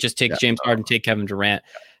that point, just take James Harden, take Kevin Durant.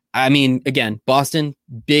 I mean, again, Boston,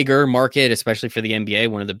 bigger market, especially for the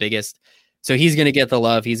NBA, one of the biggest. So he's going to get the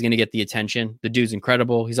love. He's going to get the attention. The dude's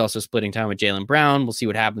incredible. He's also splitting time with Jaylen Brown. We'll see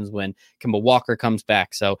what happens when Kemba Walker comes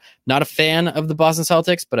back. So not a fan of the Boston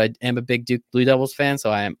Celtics, but I am a big Duke Blue Devils fan. So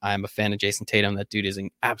I am a fan of Jason Tatum. That dude is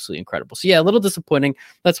absolutely incredible. So yeah, a little disappointing.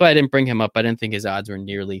 That's why I didn't bring him up. I didn't think his odds were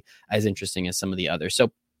nearly as interesting as some of the others.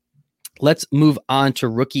 So let's move on to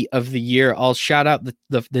Rookie of the Year. I'll shout out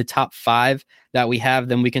the top 5 that we have.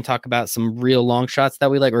 Then we can talk about some real long shots that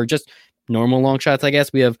we like, or just normal long shots, I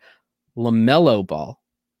guess. We have LaMelo Ball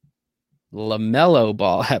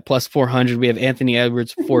at plus 400. We have Anthony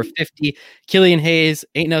Edwards 450. Killian Hayes,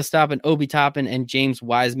 Ain't No Stopping, Obi Toppin, and James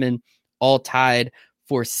Wiseman all tied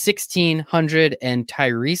for 1,600, and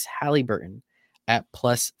Tyrese Halliburton at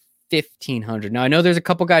plus 1,500. Now I know there's a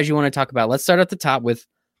couple guys you want to talk about. Let's start at the top with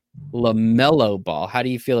LaMelo Ball. How do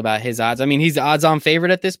you feel about his odds? I mean, he's odds-on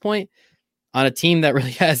favorite at this point on a team that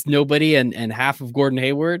really has nobody and half of Gordon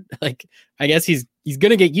Hayward. Like, I guess he's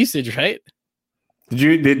gonna get usage, right?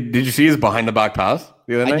 Did you see his behind the back pass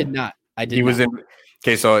the other night? I did not. He was in.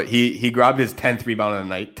 Okay, so he grabbed his 10th rebound of the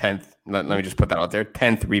night. 10th. Let me just put that out there.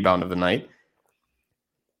 10th rebound of the night,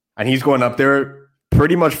 and he's going up there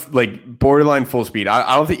pretty much like borderline full speed.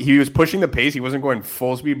 I don't think he was pushing the pace. He wasn't going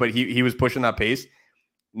full speed, but he was pushing that pace.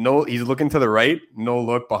 No, he's looking to the right. No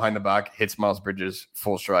look behind the back. Hits Miles Bridges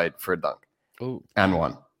full stride for a dunk. Ooh. And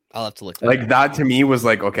one. I'll have to look. Like that to me was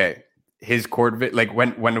like, okay, his court like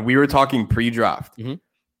when we were talking pre-draft,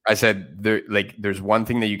 I said there's one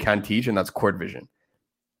thing that you can't teach, and that's court vision.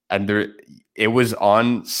 And it was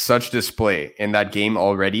on such display in that game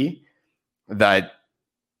already that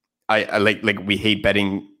I like we hate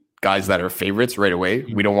betting guys that are favorites right away.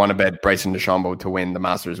 We don't want to bet Bryson DeChambeau to win the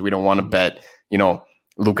Masters. We don't want to bet,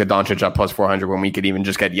 Luka Doncic at plus 400 when we could even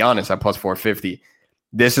just get Giannis at plus 450.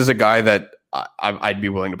 This is a guy that I'd be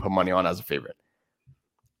willing to put money on as a favorite.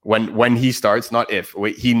 When he starts, not if,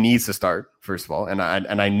 he needs to start, first of all. And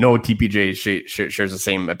I know TPJ shares the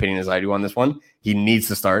same opinion as I do on this one. He needs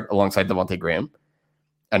to start alongside Devontae Graham.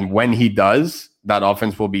 And when he does, that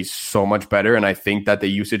offense will be so much better. And I think that the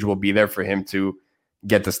usage will be there for him to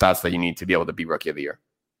get the stats that you need to be able to be Rookie of the Year.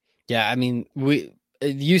 Yeah, I mean,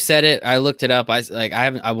 you said it. I looked it up.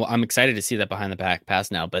 I'm excited to see that behind the back pass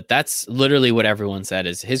now. But that's literally what everyone said: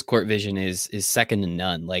 is his court vision is second to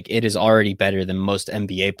none. Like, it is already better than most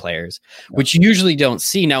NBA players, which you usually don't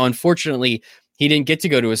see. Now, unfortunately, he didn't get to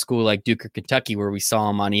go to a school like Duke or Kentucky where we saw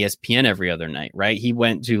him on ESPN every other night, right? He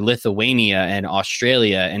went to Lithuania and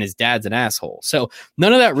Australia, and his dad's an asshole. So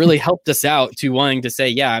none of that really helped us out to wanting to say,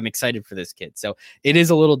 yeah, I'm excited for this kid. So it is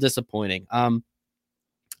a little disappointing.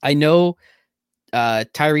 I know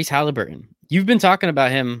Tyrese Halliburton. You've been talking about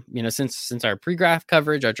him, since our pre-draft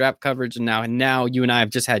coverage, our draft coverage, and now you and I have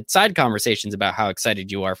just had side conversations about how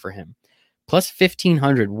excited you are for him. Plus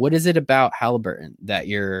 1,500. What is it about Halliburton that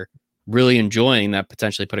you're really enjoying that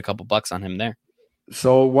potentially put a couple bucks on him there?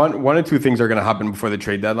 So one or two things are going to happen before the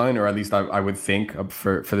trade deadline, or at least I would think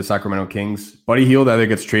for the Sacramento Kings. Buddy Hield either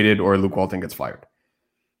gets traded or Luke Walton gets fired.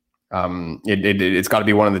 It's got to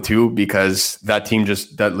be one of the two, because that team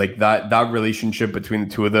that relationship between the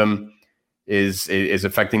two of them is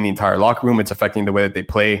affecting the entire locker room. It's affecting the way that they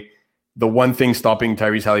play. the one thing stopping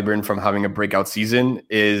Tyrese Haliburton from having a breakout season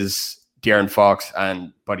is De'Aaron Fox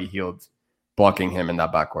and Buddy Hield blocking him in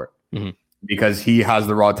that backcourt. Mm-hmm. Because he has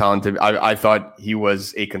the raw talent. I thought he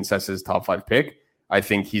was a consensus top 5 pick. I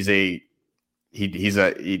think he's a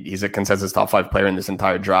consensus top 5 player in this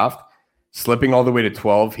entire draft. Slipping all the way to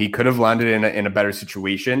 12, he could have landed in a better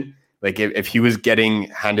situation. Like if he was getting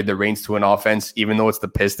handed the reins to an offense, even though it's the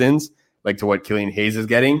Pistons, like to what Killian Hayes is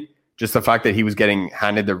getting, just the fact that he was getting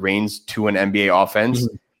handed the reins to an NBA offense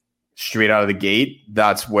straight out of the gate,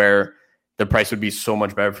 that's where the price would be so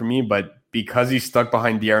much better for me. But because he's stuck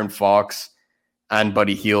behind De'Aaron Fox and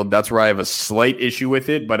Buddy Hield, that's where I have a slight issue with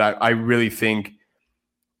it. But I really think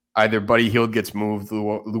either Buddy Hield gets moved,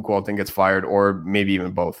 Luke Walton gets fired, or maybe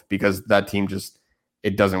even both, because that team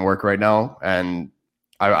it doesn't work right now. And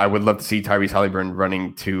I would love to see Tyrese Haliburton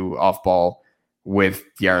running to off ball with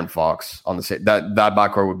De'Aaron Fox on the same. That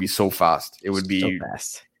backcourt would be so fast. It would be so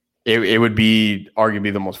fast. It would be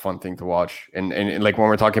arguably the most fun thing to watch. And like when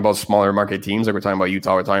we're talking about smaller market teams, like we're talking about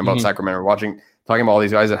Utah, we're talking about Sacramento, we're talking about all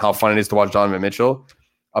these guys and how fun it is to watch Donovan Mitchell.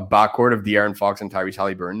 A backcourt of De'Aaron Fox and Tyrese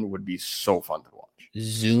Haliburton would be so fun to watch.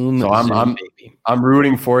 So I'm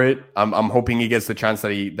rooting for it. I'm hoping he gets the chance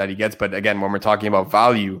that he gets. But again, when we're talking about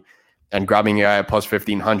value and grabbing a guy at plus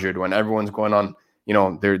 1,500, when everyone's going on,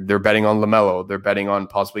 they're betting on LaMelo, they're betting on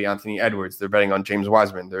possibly Anthony Edwards, they're betting on James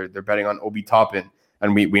Wiseman, they're betting on Obi Toppin,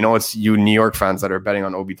 and we know it's you New York fans that are betting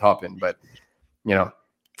on Obi Toppin, but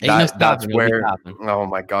that's where oh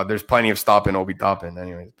my God, there's plenty of stopping Obi Toppin,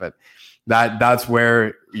 anyways. But that's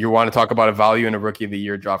where you want to talk about a value in a rookie of the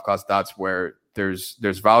year draft class. That's where there's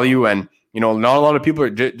value, and not a lot of people are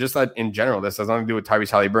just that in general. This has nothing to do with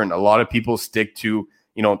Tyrese Haliburton. A lot of people stick to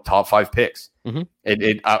top 5 picks.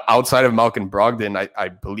 It outside of Malcolm Brogdon, I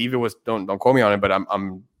believe it was, don't quote me on it, but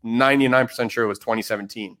I'm 99% sure it was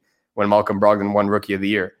 2017 when Malcolm Brogdon won Rookie of the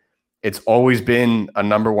Year. It's always been a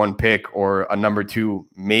number 1 pick or a number 2,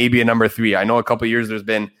 maybe a number 3. I know a couple of years there's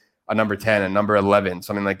been a number 10, a number 11,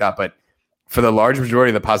 something like that, but for the large majority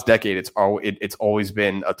of the past decade, it's always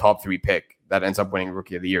been a top 3 pick that ends up winning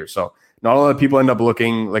Rookie of the Year. So not a lot of people end up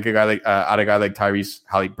looking like at a guy like Tyrese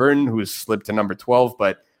Haliburton, who has slipped to number 12,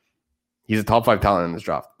 but he's a top 5 talent in this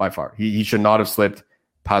draft by far. He should not have slipped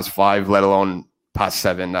past 5, let alone past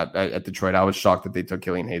 7 at Detroit. I was shocked that they took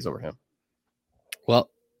Killian Hayes over him. Well,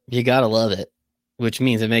 you gotta love it, which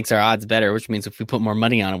means it makes our odds better, which means if we put more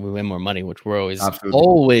money on it, we win more money, which we're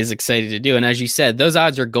always excited to do. And as you said, those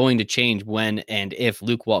odds are going to change when and if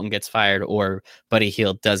Luke Walton gets fired or Buddy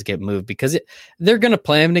Hield does get moved, because they're going to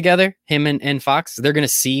play them together, him and Fox. They're going to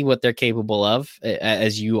see what they're capable of,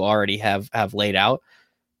 as you already have laid out.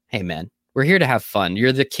 Hey, man, we're here to have fun.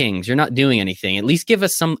 You're the Kings. You're not doing anything. At least give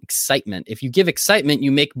us some excitement. If you give excitement,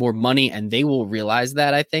 you make more money, and they will realize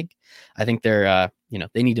that, I think they're,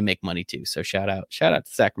 they need to make money too. So shout out to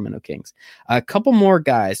Sacramento Kings. A couple more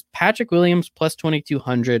guys: Patrick Williams plus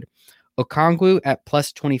 2,200, Okongwu at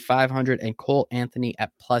plus 2,500, and Cole Anthony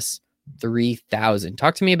at plus 3,000.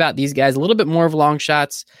 Talk to me about these guys. A little bit more of long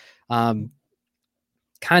shots,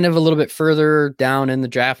 kind of a little bit further down in the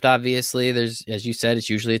draft. Obviously, there's, as you said, it's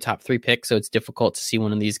usually a top 3 pick, so it's difficult to see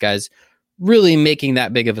one of these guys really making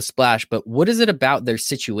that big of a splash. But what is it about their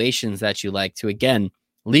situations that you like to, again,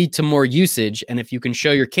 lead to more usage? And if you can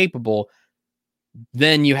show you're capable,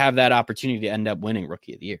 then you have that opportunity to end up winning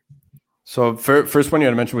Rookie of the Year. So first one you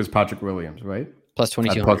had to mention was Patrick Williams, right? Plus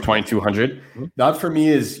 2,200. Plus 2,200. Mm-hmm. That for me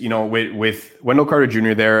is, with Wendell Carter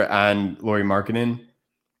Jr. there and Lauri Markkanen,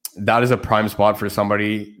 that is a prime spot for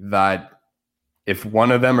somebody that if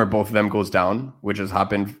one of them or both of them goes down, which has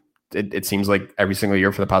happened, it seems like every single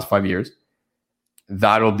year for the past 5 years,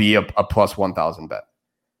 that'll be a plus 1,000 bet.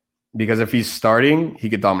 Because if he's starting, he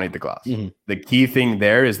could dominate the glass. Mm-hmm. The key thing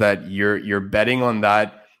there is that you're betting on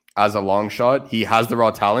that as a long shot. He has the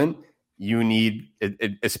raw talent. You need,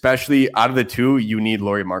 especially out of the two, you need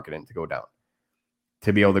Lauri Markkanen to go down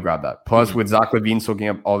to be able to grab that. Plus, with Zach LaVine soaking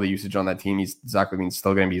up all the usage on that team, Zach LaVine's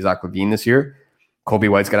still going to be Zach LaVine this year. Kobe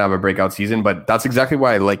White's going to have a breakout season, but that's exactly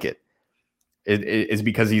why I like it. It's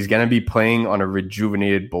because he's going to be playing on a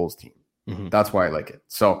rejuvenated Bulls team. Mm-hmm. That's why I like it.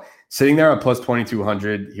 So sitting there at plus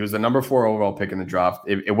 2,200, he was the number 4 overall pick in the draft.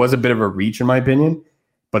 It was a bit of a reach in my opinion,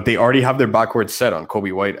 but they already have their backcourt set on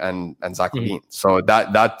Kobe White and Zach LaVine. Mm-hmm. So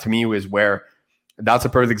that to me is where that's a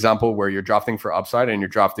perfect example where you're drafting for upside and you're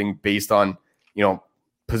drafting based on,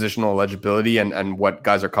 positional eligibility and what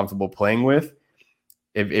guys are comfortable playing with.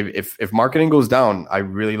 If Markkanen goes down, I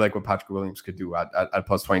really like what Patrick Williams could do at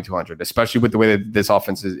plus 2,200, especially with the way that this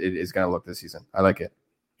offense is going to look this season. I like it.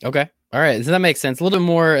 Okay. All right. So that makes sense. A little bit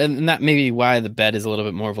more, and that may be why the bet is a little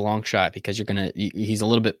bit more of a long shot, because he's a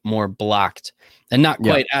little bit more blocked, and not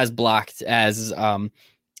quite as blocked as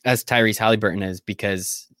Tyrese Halliburton is,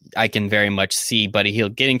 because I can very much see Buddy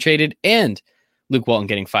Hield getting traded and Luke Walton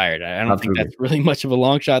getting fired. I don't think that's really much of a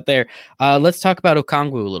long shot there. Let's talk about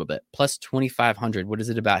Okongwu a little bit. Plus 2,500. What is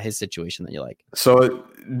it about his situation that you like? So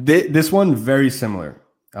this one, very similar.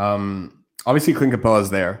 Obviously, Clint Capella is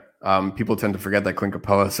there. People tend to forget that Clint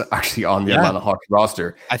Capella is actually on the Atlanta Hawks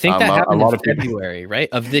roster. I think that happened in February, right,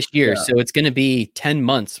 of this year. So it's going to be 10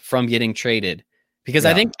 months from getting traded. Because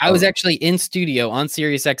I think I was actually in studio on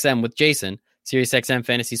SiriusXM with Jason, SiriusXM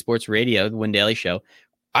Fantasy Sports Radio, the Win Daily Show.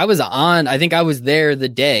 I think I was there the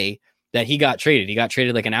day that he got traded. He got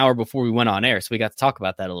traded like an hour before we went on air. So we got to talk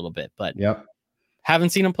about that a little bit, but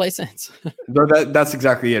haven't seen him play since. No, that's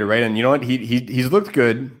exactly it, right? And you know what? He's looked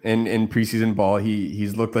good in preseason ball.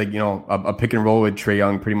 He's looked like, a pick and roll with Trae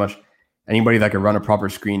Young. Pretty much anybody that can run a proper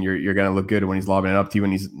screen, you're going to look good when he's lobbing it up to you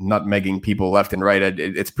and he's nutmegging people left and right.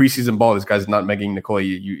 It's preseason ball. This guy's nutmegging Nikola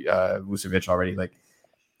Vucevic already. Like,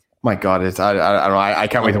 my God, I don't know. I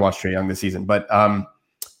can't wait to watch Trae Young this season. But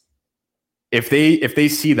if they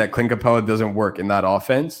see that Clint Capella doesn't work in that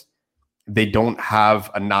offense, they don't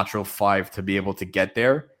have a natural five to be able to get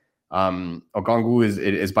there. Okongwu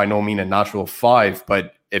is by no means a natural five,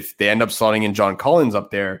 but if they end up slotting in John Collins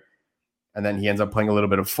up there, and then he ends up playing a little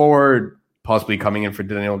bit of forward, possibly coming in for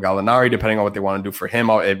Danilo Gallinari, depending on what they want to do for him,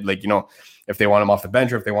 if they want him off the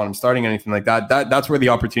bench or if they want him starting, anything like that, that's where the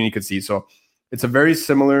opportunity could see. So it's a very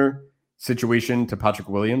similar situation to Patrick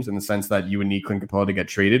Williams in the sense that you would need Clint Capella to get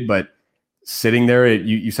traded, but sitting there,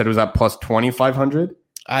 you said it was at plus 2,500.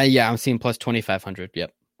 I'm seeing plus 2,500.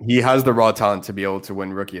 Yep. He has the raw talent to be able to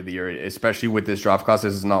win Rookie of the Year, especially with this draft class.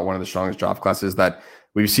 This is not one of the strongest draft classes that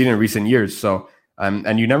we've seen in recent years. So,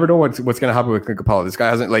 and you never know what's going to happen with Clint Capella. This guy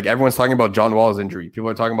hasn't, like, everyone's talking about John Wall's injury. People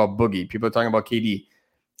are talking about Boogie. People are talking about KD.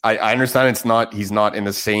 I understand he's not in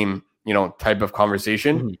the same, type of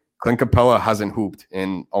conversation. Mm-hmm. Clint Capella hasn't hooped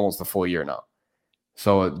in almost a full year now.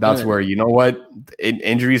 So that's where,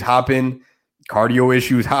 injuries happen, cardio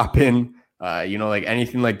issues happen. Like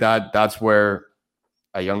anything like that, that's where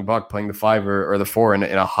a young buck playing the 5 or the 4 in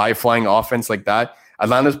a high-flying offense like that,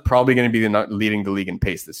 Atlanta's probably going to be leading the league in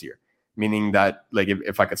pace this year. Meaning that, like,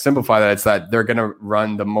 if I could simplify that, it's that they're going to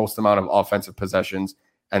run the most amount of offensive possessions.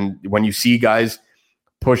 And when you see guys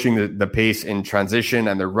pushing the pace in transition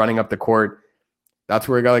and they're running up the court, that's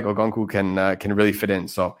where a guy like Okongwu can really fit in.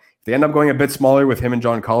 So if they end up going a bit smaller with him and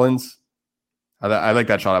John Collins, I like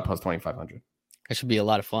that shot at plus 2,500. That should be a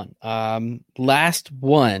lot of fun. Last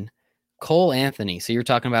one, Cole Anthony. So you're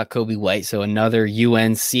talking about Kobe White. So another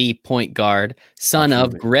UNC point guard, son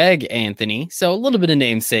of Greg Anthony. So a little bit of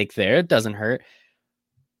namesake there. It doesn't hurt.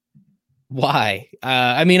 Why?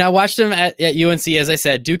 I watched him at UNC, as I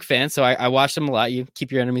said, Duke fan. So I watched him a lot. You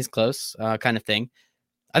keep your enemies close kind of thing.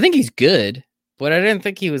 I think he's good, but I didn't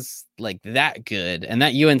think he was like that good. And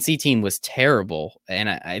that UNC team was terrible. And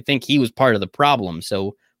I think he was part of the problem.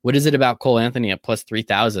 So what is it about Cole Anthony at plus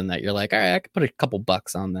 3,000 that you're like, all right, I could put a couple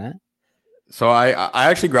bucks on that? So I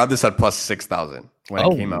actually grabbed this at plus 6,000 when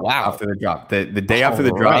it came out after the draft. The day after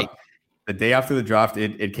the draft, the day after the draft,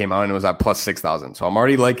 it came out and it was at plus 6,000. So I'm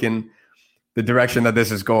already liking the direction that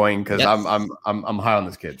this is going because I'm high on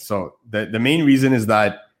this kid. So the main reason is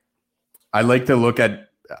that I like to look at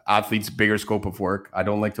athletes' bigger scope of work. I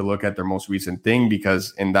don't like to look at their most recent thing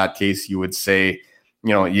because in that case you would say,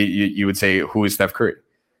 you would say, who is Steph Curry?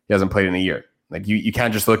 He hasn't played in a year. Like you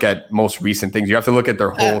can't just look at most recent things. You have to look at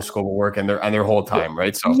their whole scope of work and their whole time,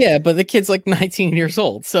 right? So yeah, but the kid's like 19 years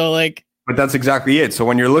old. So like, but that's exactly it. So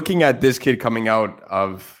when you're looking at this kid coming out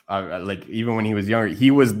of like even when he was younger,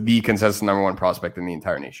 he was the consensus number one prospect in the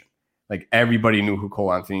entire nation. Like everybody knew who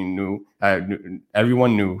Cole Anthony knew.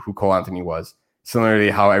 Everyone knew who Cole Anthony was. Similarly,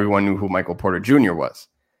 how everyone knew who Michael Porter Jr. was.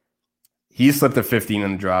 He slipped to 15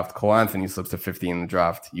 in the draft. Cole Anthony slips to 15 in the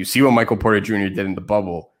draft. You see what Michael Porter Jr. did in the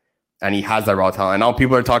bubble. And he has that raw talent. And now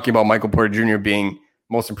people are talking about Michael Porter Jr. being a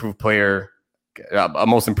most improved player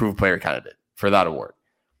candidate for that award.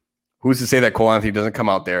 Who's to say that Cole Anthony doesn't come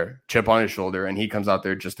out there, chip on his shoulder, and he comes out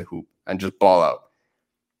there just to hoop and just ball out?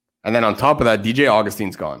 And then on top of that, DJ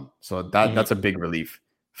Augustine's gone. So that's a big relief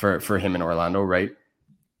for him in Orlando, right?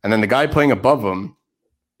 And then the guy playing above him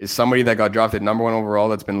is somebody that got drafted number 1 overall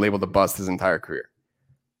that's been labeled a bust his entire career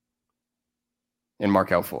in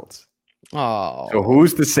Markelle Fultz. Oh, so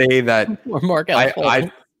who's to say that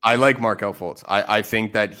I like Markelle Fultz. I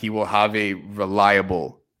think that he will have a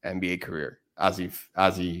reliable NBA career as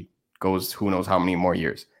he goes who knows how many more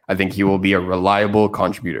years. I think he will be a reliable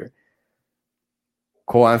contributor.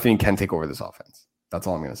 Cole Anthony can take over this offense. That's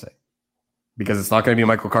all I'm going to say. Because it's not going to be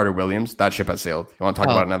Michael Carter Williams. That ship has sailed. You want to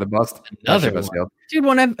talk about another bust? That ship has sailed. Dude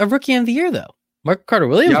won a rookie of the year, though. Michael Carter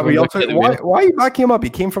Williams. Yeah, but also, why are you backing him up? He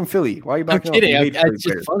came from Philly. Why are you backing him up? It's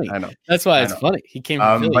just funny. I know. That's why it's funny. He came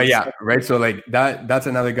from Philly. But yeah, right. So like that's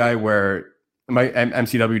another guy where my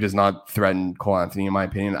MCW does not threaten Cole Anthony, in my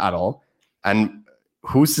opinion, at all. And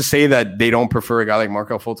who's to say that they don't prefer a guy like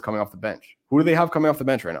Markelle Fultz coming off the bench? Who do they have coming off the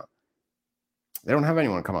bench right now? They don't have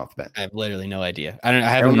anyone coming off the bench. I have literally no idea. I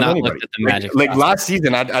have not looked at the Magic. Like last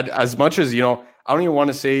season, as much as, you know, I don't even want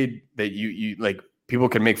to say that you like people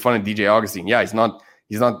can make fun of DJ Augustine. Yeah, he's not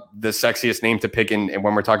the sexiest name to pick in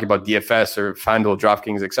when we're talking about DFS or FanDuel,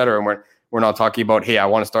 DraftKings, etc. And we're not talking about, hey, I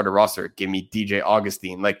want to start a roster. Give me DJ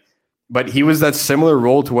Augustine. Like, but he was that similar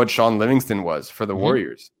role to what Sean Livingston was for the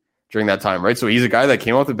Warriors during that time, right? So he's a guy that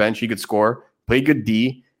came off the bench. He could score, played good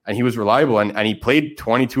D, and he was reliable. And he played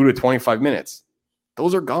 22 to 25 minutes.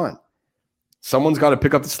 Those are gone. Someone's got to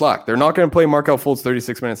pick up the slack. They're not going to play Markelle Fultz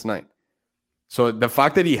 36 minutes a night. So the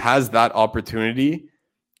fact that he has that opportunity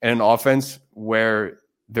in an offense where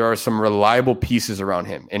there are some reliable pieces around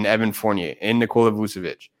him in Evan Fournier, in Nikola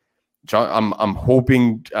Vucevic, I'm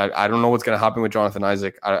hoping. I don't know what's going to happen with Jonathan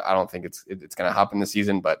Isaac. I don't think it's going to happen this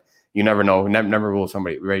season, but you never know. Never rule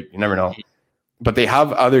somebody, right? You never know. But they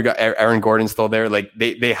have other guys. Aaron Gordon's still there. Like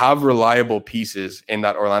they have reliable pieces in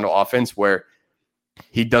that Orlando offense where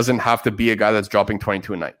he doesn't have to be a guy that's dropping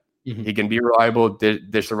 22 a night. Mm-hmm. He can be reliable,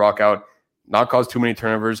 dish the rock out, not cause too many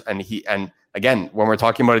turnovers. And again, when we're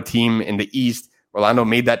talking about a team in the East, Orlando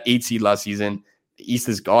made that 8 seed last season. The East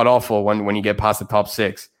is god awful when you get past the top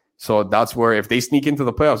 6. So that's where if they sneak into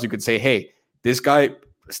the playoffs, you could say, hey, this guy,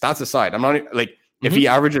 stats aside, I'm not like, if he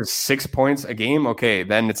averages 6 points a game, okay,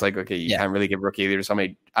 then it's like, okay, you can't really give rookie either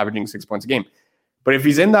somebody averaging 6 points a game. But if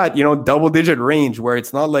he's in that, double digit range where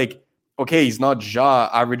it's not like, okay, he's not Ja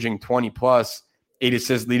averaging 20 plus, 8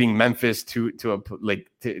 assists, leading Memphis to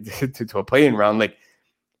a play-in round. Like,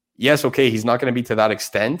 yes, okay, he's not going to be to that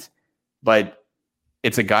extent, but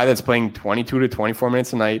it's a guy that's playing 22 to 24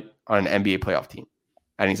 minutes a night on an NBA playoff team,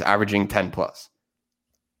 and he's averaging 10 plus.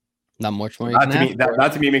 Not much more.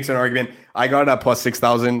 That to me makes an argument. I got it at plus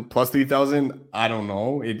 6,000, plus 3,000. I don't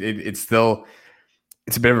know. It's still.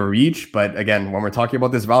 It's a bit of a reach, but again, when we're talking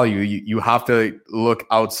about this value, you have to look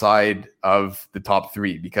outside of the top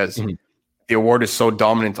 3 because the award is so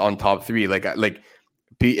dominant on top 3. Like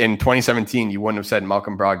in 2017, you wouldn't have said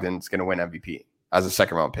Malcolm Brogdon's going to win MVP as a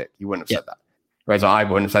second round pick. You wouldn't have said that, right? So I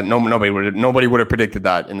wouldn't have said nobody would have predicted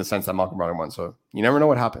that in the sense that Malcolm Brogdon won. So you never know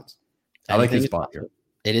what happens. I like this spot here.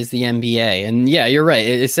 It is the NBA, and yeah, you're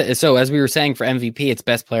right. So as we were saying for MVP, it's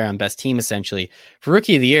best player on best team essentially. For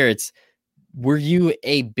Rookie of the Year, it's were you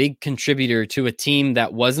a big contributor to a team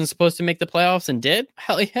that wasn't supposed to make the playoffs and did?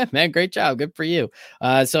 Hell yeah, man. Great job. Good for you.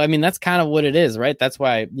 So, I mean, that's kind of what it is, right? That's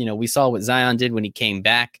why, we saw what Zion did when he came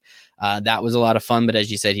back. That was a lot of fun. But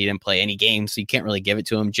as you said, he didn't play any games, so you can't really give it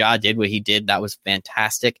to him. Ja did what he did. That was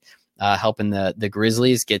fantastic, helping the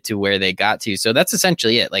Grizzlies get to where they got to. So that's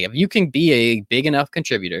essentially it. Like if you can be a big enough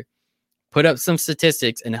contributor, put up some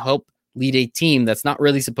statistics and help lead a team that's not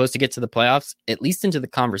really supposed to get to the playoffs, at least into the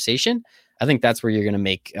conversation, I think that's where you're going to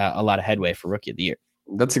make a lot of headway for Rookie of the Year.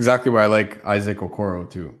 That's exactly why I like Isaac Okoro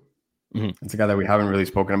too. It's a guy that we haven't really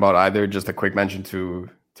spoken about either. Just a quick mention to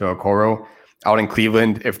Okoro out in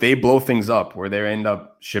Cleveland. If they blow things up where they end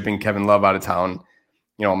up shipping Kevin Love out of town,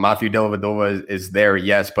 Matthew Dellavedova is there,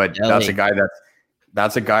 yes, but that's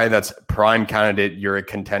a guy that's prime candidate. You're a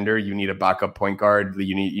contender. You need a backup point guard.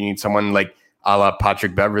 You need someone like a la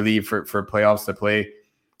Patrick Beverley for playoffs to play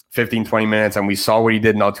 15, 20 minutes. And we saw what he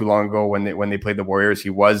did not too long ago when they played the Warriors. He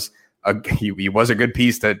was a good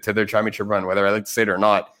piece to their championship run, whether I like to say it or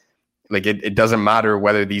not. Like it doesn't matter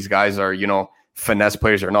whether these guys are, finesse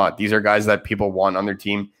players or not. These are guys that people want on their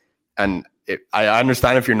team. And I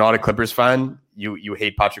understand if you're not a Clippers fan, you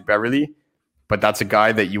hate Patrick Beverley, but that's a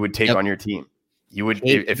guy that you would take on your team. You would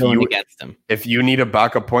if you need a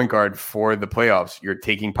backup point guard for the playoffs, you're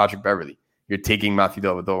taking Patrick Beverley. You're taking Matthew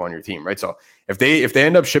Dellavedova on your team, right? So if they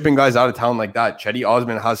end up shipping guys out of town like that, Cedi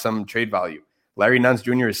Osman has some trade value. Larry Nance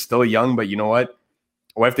Jr. is still young, but you know what?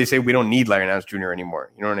 What if they say we don't need Larry Nance Jr.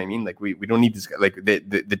 anymore? You know what I mean? Like we don't need this guy. Like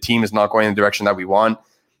the team is not going in the direction that we want.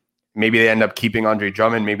 Maybe they end up keeping Andre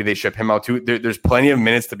Drummond. Maybe they ship him out too. There's plenty of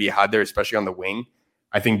minutes to be had there, especially on the wing.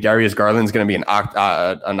 I think Darius Garland's going to be an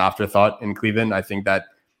afterthought in Cleveland. I think that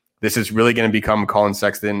this is really going to become Colin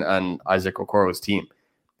Sexton and Isaac Okoro's team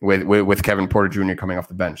with Kevin Porter Jr. coming off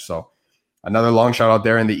the bench. So another long shot out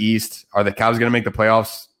there in the East. Are the Cavs going to make the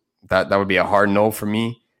playoffs? That would be a hard no for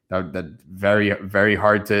me. That very, very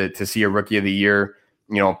hard to see a Rookie of the Year,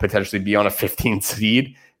 potentially be on a 15th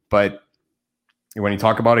seed. But when you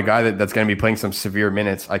talk about a guy that's going to be playing some severe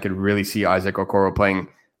minutes, I could really see Isaac Okoro playing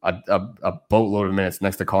a boatload of minutes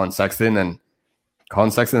next to Colin Sexton. And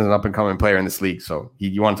Colin Sexton is an up-and-coming player in this league. So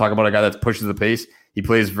you want to talk about a guy that pushes the pace? He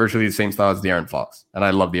plays virtually the same style as De'Aaron Fox. And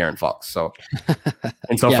I love De'Aaron Fox. So,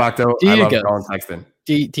 in facto, I love Colin Sexton.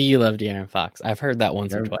 Do you love De'Aaron Fox? I've heard that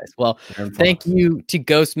once or twice. Well, thank you to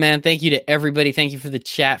Ghost Man. Thank you to everybody. Thank you for the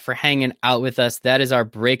chat, for hanging out with us. That is our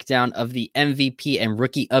breakdown of the MVP and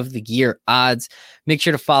Rookie of the Year odds. Make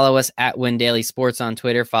sure to follow us at Win Daily Sports on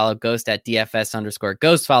Twitter. Follow Ghost at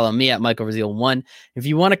DFS_Ghost. Follow me at Michael Brazil 1. If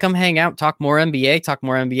you want to come hang out, talk more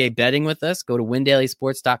NBA betting with us, go to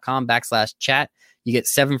windailysports.com/chat. You get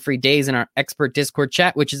 7 free days in our expert Discord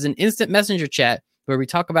chat, which is an instant messenger chat where we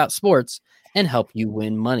talk about sports and help you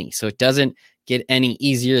win money. So it doesn't get any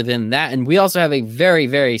easier than that. And we also have a very,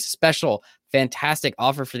 very special, fantastic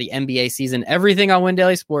offer for the NBA season. Everything on Win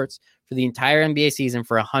Daily Sports for the entire NBA season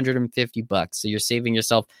for $150. So you're saving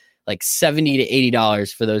yourself like $70 to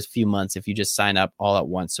 $80 for those few months if you just sign up all at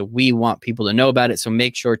once. So we want people to know about it. So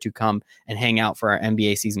make sure to come and hang out for our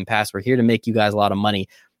NBA season pass. We're here to make you guys a lot of money.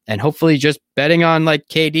 And hopefully just betting on like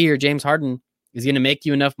KD or James Harden is going to make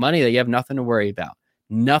you enough money that you have nothing to worry about.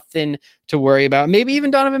 Nothing to worry about. Maybe even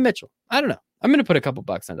Donovan Mitchell. I don't know. I'm going to put a couple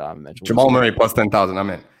bucks on Donovan Mitchell. Jamal Murray plus 10,000. I'm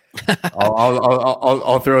in.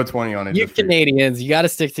 I'll throw a 20 on it. You Canadians, you got to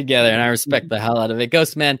stick together, and I respect the hell out of it.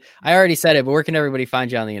 Ghost Man, I already said it, but where can everybody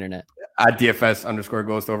find you on the internet? At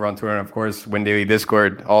DFS_Ghost over on Twitter, and of course, Win Daily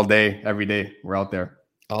Discord all day, every day. We're out there.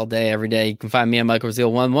 All day, every day. You can find me at Michael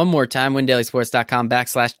Brazil 1. One more time,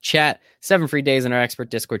 windailysports.com/chat. 7 free days in our expert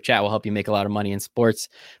Discord chat will help you make a lot of money in sports.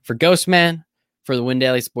 For Ghost Man, for the Win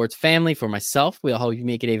Daily Sports family, for myself, we'll help you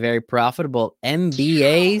make it a very profitable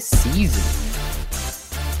NBA season.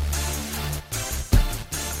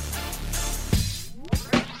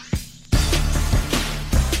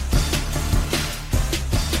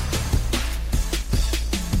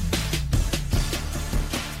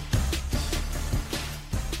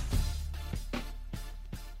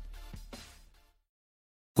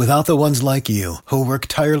 Without the ones like you, who work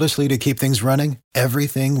tirelessly to keep things running,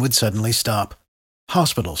 everything would suddenly stop.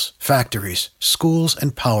 Hospitals, factories, schools,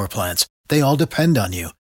 and power plants, they all depend on you.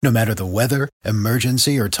 No matter the weather,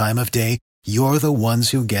 emergency, or time of day, you're the ones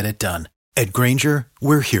who get it done. At Grainger,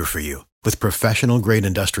 we're here for you with professional-grade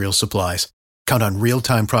industrial supplies. Count on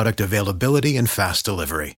real-time product availability and fast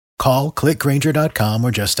delivery. Call, click Grainger.com, or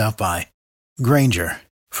just stop by. Grainger,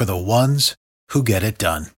 for the ones who get it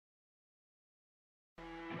done.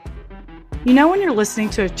 You know when you're listening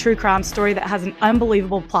to a true crime story that has an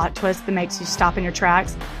unbelievable plot twist that makes you stop in your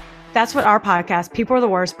tracks? That's what our podcast, People Are the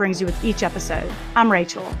Worst, brings you with each episode. I'm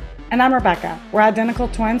Rachel. And I'm Rebecca. We're identical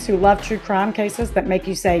twins who love true crime cases that make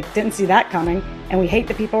you say, didn't see that coming, and we hate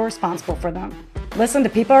the people responsible for them. Listen to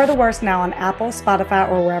People Are the Worst now on Apple, Spotify,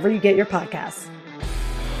 or wherever you get your podcasts.